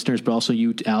you, the listeners, but also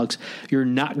you, Alex, you're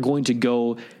not going to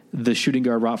go the shooting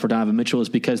guard route for Donovan Mitchell is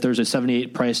because there's a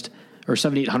 78 priced or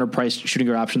 7,800 price shooting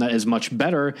guard option that is much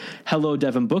better. Hello,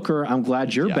 Devin Booker. I'm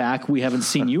glad you're back. We haven't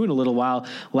seen you in a little while.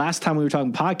 Last time we were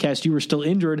talking podcast, you were still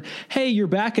injured. Hey, you're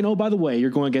back, and oh, by the way, you're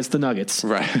going against the Nuggets.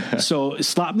 Right. So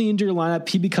slot me into your lineup.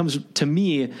 He becomes, to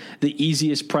me, the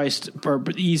easiest priced or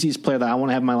the easiest player that I want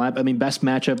to have in my lineup. I mean, best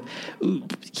matchup.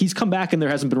 He's come back, and there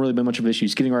hasn't been much of an issue.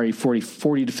 He's getting already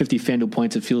 40 to 50 FanDuel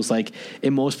points, it feels like,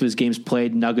 in most of his games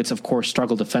played. Nuggets, of course,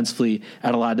 struggle defensively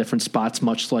at a lot of different spots,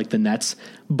 much like the Nets.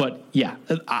 But yeah,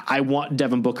 I want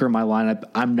Devin Booker in my lineup.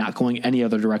 I'm not going any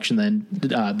other direction than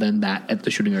that at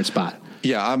the shooting guard spot.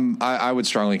 Yeah, I would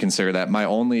strongly consider that.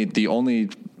 The only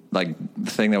like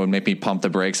thing that would make me pump the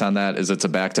brakes on that is it's a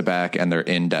back-to-back and they're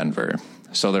in Denver.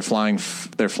 So they're flying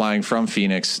from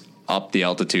Phoenix up the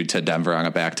altitude to Denver on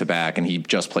a back-to-back, and he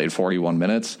just played 41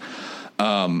 minutes.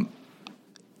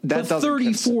 But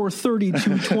 34,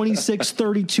 32, 26,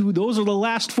 32, those are the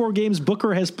last 4 games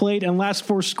Booker has played and last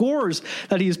 4 scores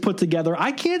that he has put together.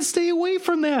 I can't stay away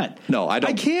from that. No, I don't.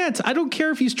 I can't. I don't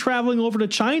care if he's traveling over to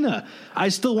China. I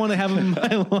still want to have him in my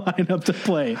lineup to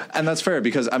play. And that's fair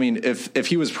because, I mean, if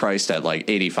he was priced at like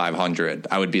 8,500,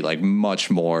 I would be like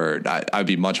I'd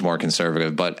be much more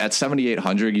conservative. But at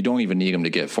 7,800, you don't even need him to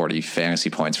get 40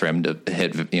 fantasy points for him to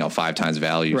hit, 5 times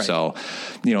value. Right. So,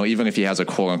 even if he has a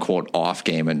quote unquote off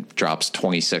game and drops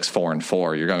 26, 4 and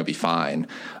 4, you're going to be fine.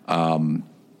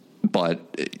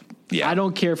 But yeah, I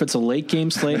don't care if it's a late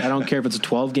game slate. I don't care if it's a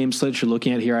 12 game slate you're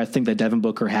looking at here. I think that Devin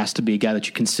Booker has to be a guy that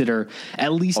you consider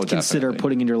consider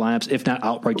putting in your lineups, if not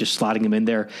outright just slotting him in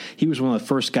there. He was one of the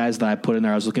first guys that I put in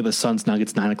there. I was looking at the Suns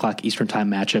Nuggets 9:00 Eastern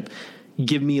time matchup.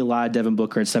 Give me a lot of Devin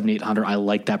Booker at 7,800. I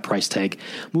like that price tag.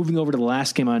 Moving over to the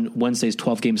last game on Wednesday's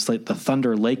 12-game slate, the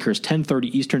Thunder Lakers,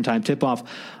 10:30 Eastern time tip-off.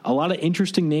 A lot of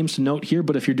interesting names to note here,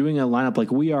 but if you're doing a lineup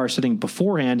like we are sitting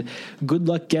beforehand, good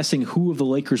luck guessing who of the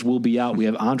Lakers will be out. We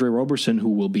have Andre Roberson, who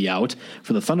will be out.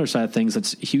 For the Thunder side of things,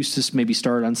 that's Houston maybe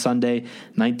started on Sunday,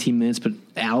 19 minutes, but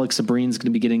Alex Sabrin's going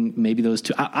to be getting maybe those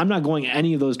two. I'm not going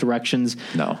any of those directions.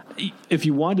 No. If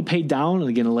you wanted to pay down, and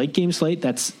again, a late-game slate,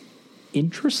 that's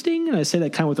interesting, and I say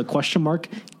that kind of with a question mark.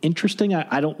 Interesting.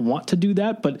 I don't want to do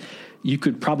that, but you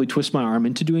could probably twist my arm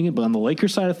into doing it. But on the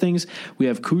Lakers side of things, we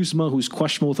have Kuzma, who's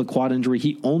questionable with a quad injury.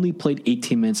 He only played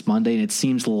 18 minutes Monday, and it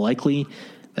seems likely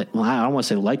that, well, I don't want to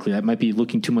say likely. That might be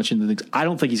looking too much into things. I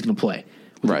don't think he's going to play.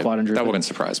 Right. That wouldn't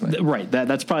surprise me. Right.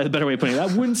 That's probably the better way of putting it.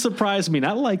 That wouldn't surprise me.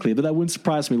 Not likely, but that wouldn't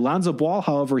surprise me. Lonzo Ball,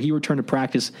 however, he returned to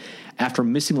practice after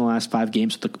missing the last 5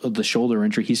 games with the shoulder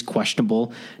injury. He's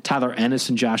questionable. Tyler Ennis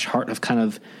and Josh Hart have kind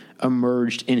of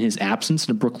emerged in his absence.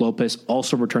 And Brook Lopez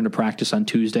also returned to practice on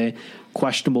Tuesday,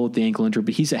 questionable with the ankle injury,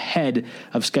 but he's ahead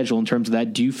of schedule in terms of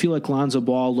that. Do you feel like Lonzo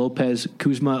Ball, Lopez,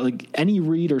 Kuzma, like any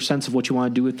read or sense of what you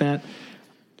want to do with that?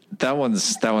 That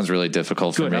one's really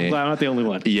difficult for me. I'm glad I'm not the only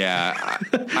one. Yeah,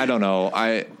 I don't know.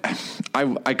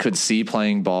 I could see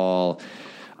playing Ball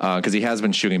because he has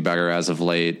been shooting better as of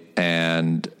late,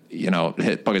 and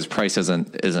but his price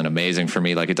isn't amazing for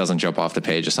me. Like, it doesn't jump off the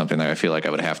page as something that I feel like I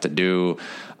would have to do.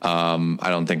 I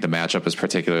don't think the matchup is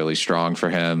particularly strong for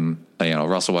him.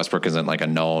 Russell Westbrook isn't like a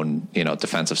known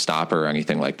defensive stopper or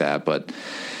anything like that, but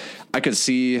I could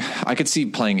see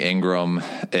playing Ingram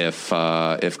if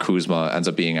Kuzma ends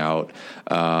up being out,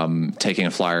 taking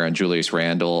a flyer on Julius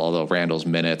Randle, although Randle's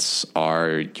minutes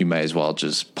are, you may as well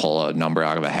just pull a number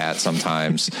out of a hat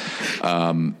sometimes.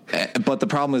 But the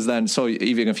problem is then, so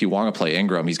even if you want to play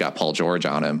Ingram, he's got Paul George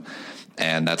on him.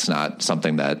 And that's not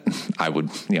something that I would,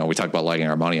 we talk about lighting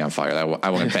our money on fire. I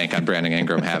wouldn't bank on Brandon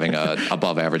Ingram having a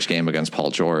above average game against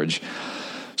Paul George.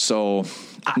 So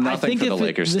nothing for the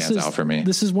Lakers stands out for me.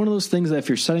 This is one of those things that if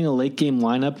you're setting a late game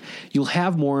lineup, you'll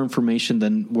have more information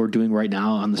than we're doing right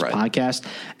now on this podcast,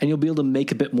 and you'll be able to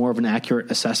make a bit more of an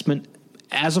accurate assessment.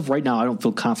 As of right now, I don't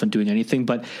feel confident doing anything,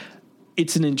 but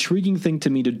it's an intriguing thing to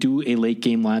me to do a late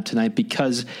game lineup tonight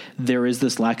because there is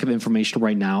this lack of information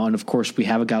right now. And of course, we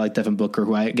have a guy like Devin Booker,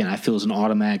 who I feel is an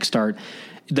automatic start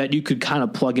that you could kind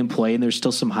of plug and play, and there's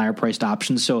still some higher priced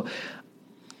options. So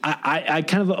I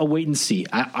kind of a wait and see.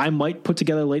 I might put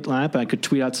together a late lineup, and I could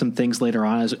tweet out some things later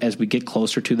on as we get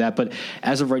closer to that. But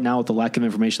as of right now, with the lack of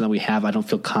information that we have, I don't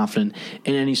feel confident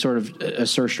in any sort of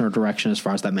assertion or direction as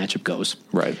far as that matchup goes.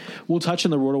 Right. We'll touch on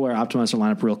the RotoWire Optimizer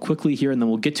lineup real quickly here, and then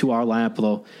we'll get to our lineup,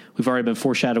 although we've already been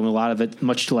foreshadowing a lot of it,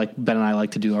 much to like Ben and I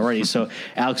like to do already. So,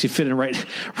 Alex, you fit in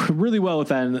really well with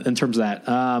that in terms of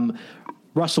that.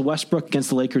 Russell Westbrook against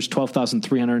the Lakers,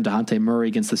 12,300. And DeJounte Murray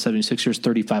against the 76ers,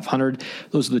 3,500.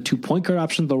 Those are the 2 point guard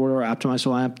options, the order optimizer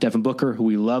lineup. Devin Booker, who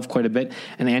we love quite a bit,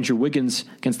 and Andrew Wiggins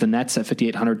against the Nets at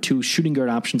 5,800. 2 shooting guard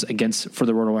options for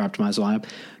the Roto optimizer lineup.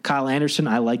 Kyle Anderson,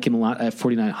 I like him a lot at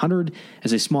 4,900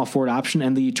 as a small forward option.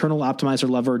 And the eternal optimizer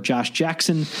lover, Josh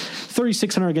Jackson,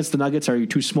 3,600 against the Nuggets are your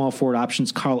 2 small forward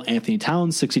options. Karl Anthony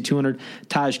Towns, 6,200.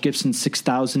 Taj Gibson,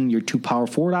 6,000, your 2 power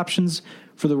forward options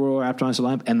for the RotoWire Optimizer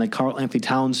lineup, and then Karl Anthony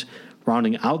Towns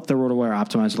rounding out the RotoWire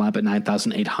Optimizer lineup at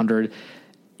 9,800.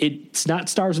 It's not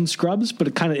stars and scrubs, but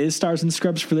it kind of is stars and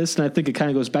scrubs for this, and I think it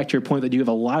kind of goes back to your point that you have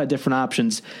a lot of different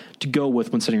options to go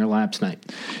with when setting your lineup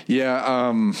tonight.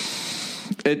 Yeah,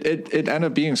 it ended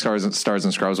up being stars and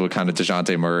scrubs with kind of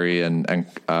DeJounte Murray and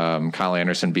Kyle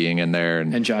Anderson being in there,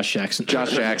 and Josh Jackson.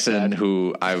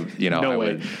 Who I think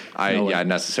our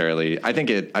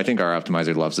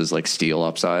optimizer loves his like steal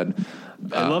upside.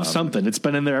 I love something. It's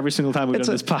been in there every single time we've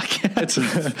done this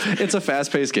podcast. It's a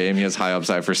fast-paced game. He has high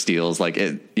upside for steals. Like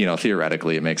it,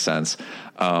 theoretically it makes sense.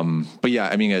 But yeah,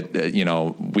 I mean,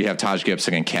 we have Taj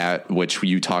Gibson and Cat, which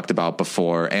you talked about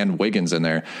before, and Wiggins in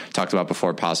there. Talked about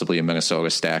before, possibly a Minnesota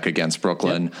stack against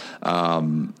Brooklyn. Yep.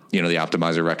 The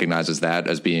optimizer recognizes that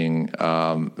as being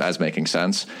as making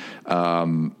sense.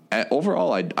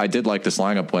 Overall, I did like this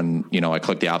lineup when, I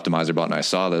clicked the optimizer button. I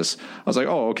saw this. I was like,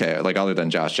 oh, okay. Like other than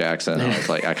Josh Jackson, I was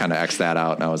like, I kind of X'd that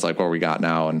out and I was like, what we got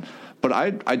now? But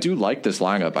I do like this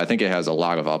lineup. I think it has a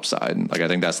lot of upside. Like, I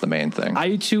think that's the main thing. I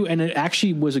do too, and it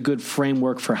actually was a good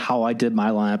framework for how I did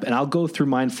my lineup. And I'll go through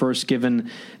mine first, given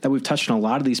that we've touched on a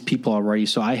lot of these people already.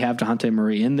 So I have DeJounte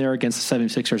Murray in there against the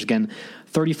 76ers. Again,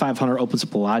 3,500 opens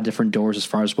up a lot of different doors as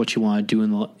far as what you want to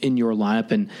do in your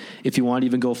lineup. And if you want to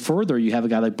even go further, you have a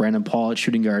guy like Brandon Paul at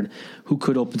shooting guard who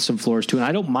could open some floors too. And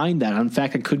I don't mind that. In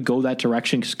fact, I could go that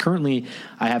direction because currently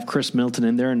I have Chris Middleton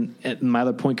in there, and my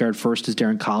other point guard first is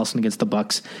Darren Collison against the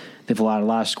Bucks. They have a lot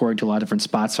of scoring to a lot of different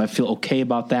spots, so I feel okay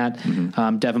about that.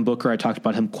 Mm-hmm. Devin Booker, I talked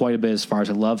about him quite a bit as far as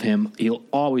I love him. He'll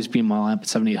always be in my lineup at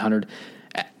 7,800.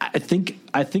 I think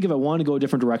if I want to go a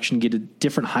different direction, get a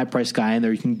different high price guy in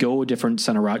there, you can go a different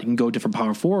center route, you can go a different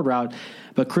power forward route.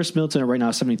 But Chris Middleton right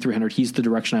now, 7,300, he's the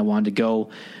direction I wanted to go.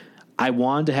 I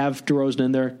wanted to have DeRozan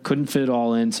in there, couldn't fit it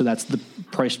all in, so that's the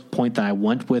price point that I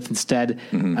went with instead.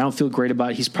 Mm-hmm. I don't feel great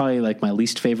about it. He's probably like my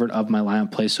least favorite of my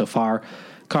lineup plays so far.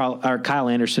 Kyle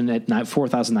Anderson at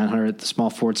 4,900 at the small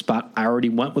forward spot. I already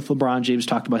went with LeBron James,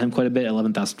 talked about him quite a bit,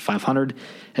 11,500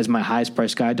 as my highest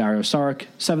price guy. Dario Saric,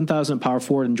 7,000 at power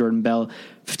forward, and Jordan Bell,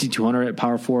 5,200 at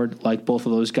power forward. Like both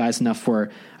of those guys enough where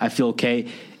I feel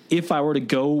okay. If I were to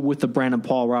go with the Brandon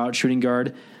Paul route shooting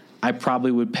guard, I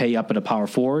probably would pay up at a power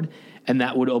forward, and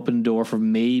that would open the door for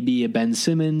maybe a Ben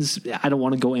Simmons. I don't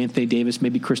want to go Anthony Davis,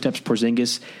 maybe Kristaps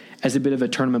Porzingis as a bit of a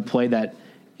tournament play that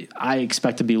I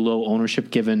expect to be low ownership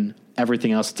given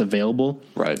everything else that's available.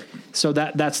 Right. So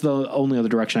that's the only other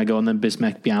direction I go. And then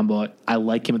Bismack Biyombo, I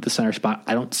like him at the center spot.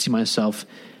 I don't see myself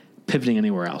pivoting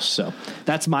anywhere else. So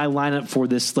that's my lineup for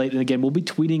this slate. And again, we'll be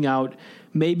tweeting out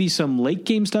maybe some late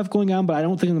game stuff going on, but I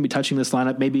don't think I'm going to be touching this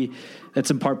lineup. Maybe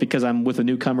that's in part because I'm with a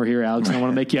newcomer here, Alex, and I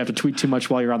want to make you have to tweet too much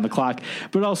while you're on the clock,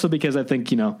 but also because I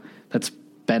think, that's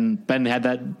Ben had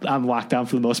that on lockdown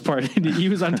for the most part. He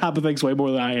was on top of things way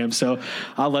more than I am, so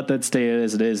I'll let that stay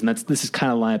as it is. And this is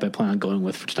kind of the lineup I plan on going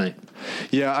with for tonight.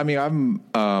 Yeah, I mean,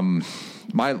 I'm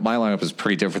my lineup is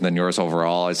pretty different than yours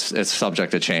overall. It's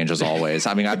subject to change as always.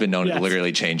 I mean, I've been known to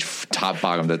literally change top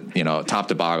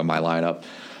to bottom my lineup.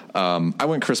 I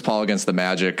went Chris Paul against the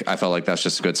Magic. I felt like that's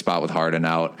just a good spot with Harden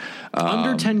out.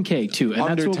 Under 10K too, and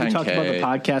that's what we talked about in the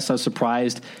podcast. I was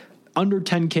surprised. Under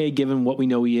 10K, given what we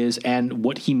know he is and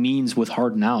what he means with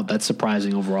Harden out, that's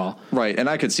surprising overall. Right, and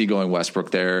I could see going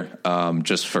Westbrook there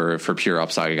just for pure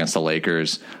upside against the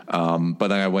Lakers. But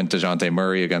then I went DeJounte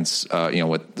Murray against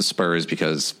with the Spurs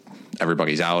because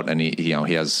everybody's out, and he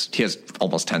has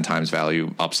almost 10 times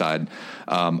value upside.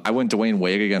 I went Dwayne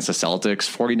Wade against the Celtics,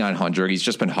 4,900. He's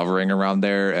just been hovering around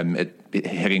there and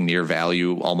hitting near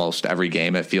value almost every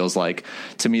game. It feels like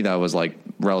to me that was like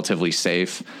relatively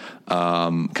safe,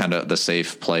 kind of the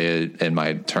safe play in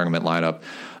my tournament lineup.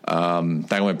 Then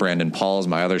I went Brandon Paul as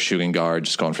my other shooting guard,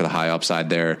 just going for the high upside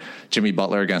there. Jimmy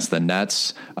Butler against the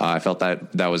Nets. I felt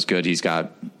that was good. He's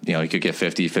got, he could get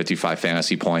 50, 55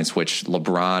 fantasy points, which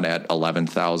LeBron at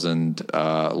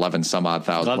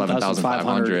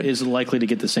 11,500 is likely to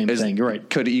get the same thing. You're right.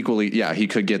 Could equally, he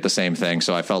could get the same thing.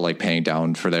 So I felt like paying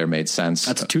down for there made sense.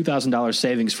 That's a $2,000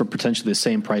 savings for potentially the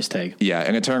same price tag. Yeah.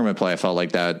 In a tournament play, I felt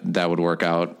like that would work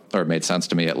out, or it made sense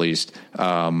to me at least.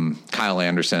 Kyle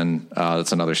Anderson,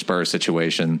 that's another Spurs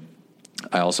situation.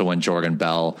 I also went Jordan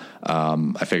Bell.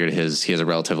 I figured he has a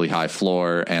relatively high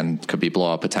floor and could be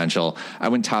blowout potential. I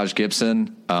went Taj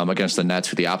Gibson against the Nets,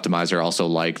 who the optimizer also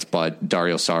liked, but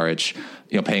Dario Saric,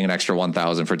 paying an extra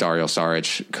 $1,000 for Dario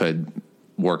Saric could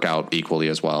work out equally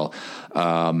as well.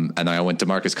 And then I went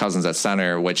DeMarcus Cousins at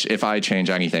center, which if I change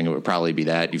anything, it would probably be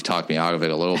that. You've talked me out of it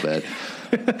a little bit.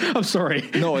 I'm sorry.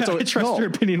 No, it's I trust your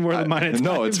opinion more than mine.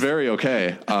 No, it's very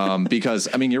okay. Because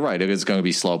you're right. It is going to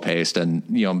be slow paced, and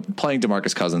playing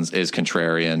DeMarcus Cousins is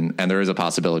contrarian, and there is a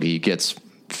possibility he gets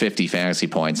 50 fantasy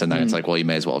points, and then it's like, well, you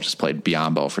may as well have just played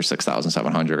Biyombo for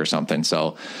 6,700 or something.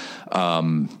 So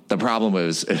the problem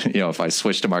is, if I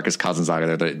switch DeMarcus Cousins out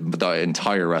of there, the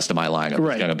entire rest of my lineup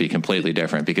is going to be completely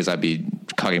different because I'd be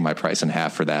cutting my price in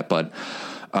half for that. But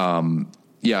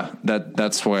yeah,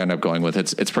 that's where I end up going with.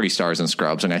 It's pretty stars and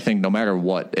scrubs. And I think no matter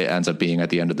what it ends up being at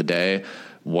the end of the day,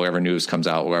 whatever news comes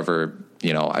out, wherever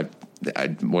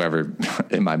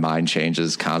in my mind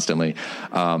changes constantly,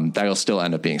 that'll still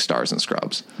end up being stars and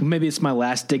scrubs. Maybe it's my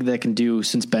last dig that I can do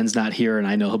since Ben's not here, and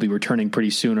I know he'll be returning pretty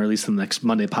soon, or at least in the next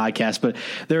Monday podcast. But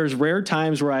there's rare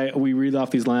times where we read off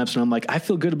these lineups, and I'm like, I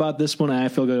feel good about this one, and I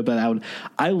feel good about that one.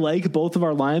 I like both of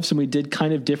our lineups, and we did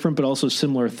kind of different but also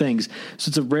similar things. So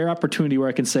it's a rare opportunity where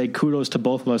I can say kudos to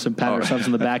both of us and pat ourselves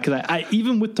on the back. Because I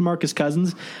even with DeMarcus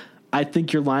Cousins, I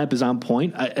think your lineup is on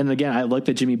point. And again, I like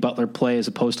the Jimmy Butler play as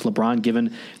opposed to LeBron,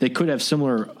 given they could have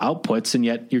similar outputs, and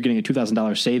yet you're getting a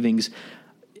 $2,000 savings.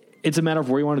 It's a matter of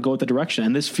where you want to go with the direction.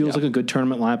 And this feels like a good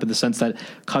tournament lineup in the sense that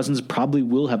Cousins probably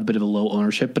will have a bit of a low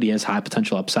ownership, but he has high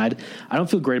potential upside. I don't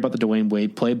feel great about the Dwayne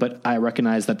Wade play, but I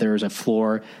recognize that there is a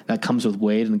floor that comes with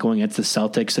Wade, and going against the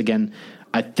Celtics, again,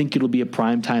 I think it'll be a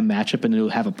primetime matchup and it'll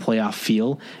have a playoff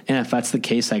feel. And if that's the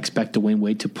case, I expect Dwayne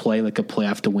Wade to play like a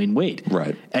playoff Dwayne Wade.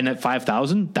 Right. And at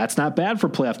 5,000, that's not bad for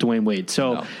playoff Dwayne Wade.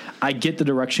 So I get the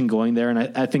direction going there, and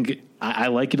I think I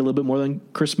like it a little bit more than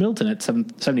Chris Middleton at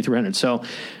 7,300. So,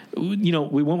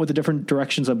 we went with the different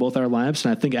directions on both our lineups,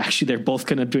 and I think actually they're both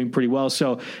kind of doing pretty well.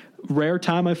 So rare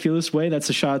time I feel this way. That's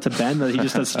a shout out to Ben that he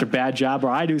just does such a bad job, or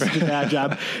I do such a bad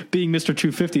job being Mr.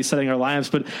 250 setting our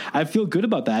lineups. But I feel good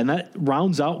about that, and that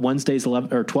rounds out Wednesday's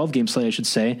 11 or 12 game slate, I should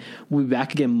say. We'll be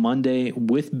back again Monday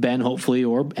with Ben, hopefully,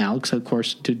 or Alex, of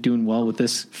course, doing well with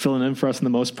this, filling in for us in the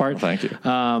most part. Well, thank you.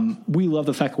 We love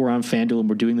the fact we're on FanDuel and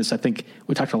we're doing this. I think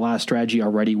we talked a lot of strategy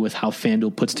already with how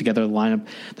FanDuel puts together the lineup.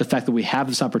 The fact that we have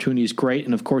this opportunity is great,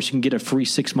 and of course, you can get a free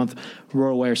 6-month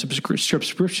RotoWire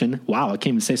subscription. Wow, I can't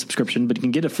even say subscription, but you can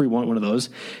get a free one of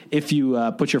those if you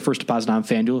put your first deposit on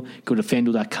FanDuel. Go to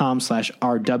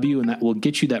FanDuel.com/RW, and that will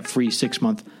get you that free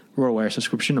 6-month RotoWire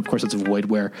subscription. Of course, it's void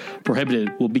where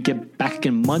prohibited. We'll be back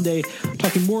again Monday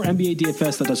talking more NBA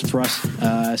DFS. That does it for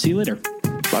us. See you later.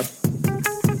 Bye.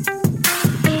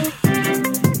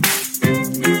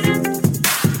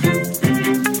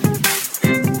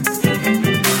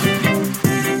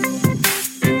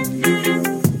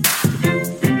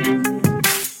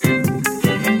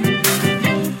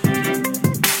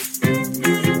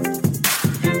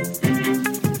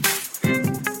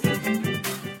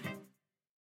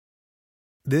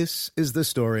 This is the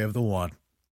story of the one.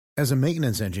 As a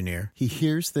maintenance engineer, he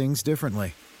hears things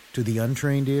differently. To the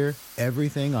untrained ear,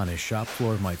 everything on his shop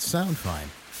floor might sound fine,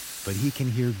 but he can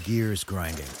hear gears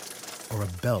grinding or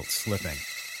a belt slipping.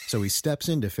 So he steps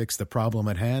in to fix the problem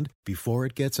at hand before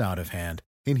it gets out of hand.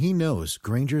 And he knows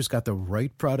Grainger's got the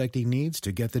right product he needs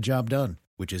to get the job done,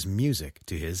 which is music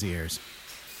to his ears.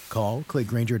 Call, click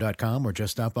Grainger.com, or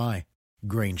just stop by.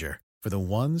 Grainger, for the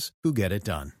ones who get it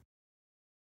done.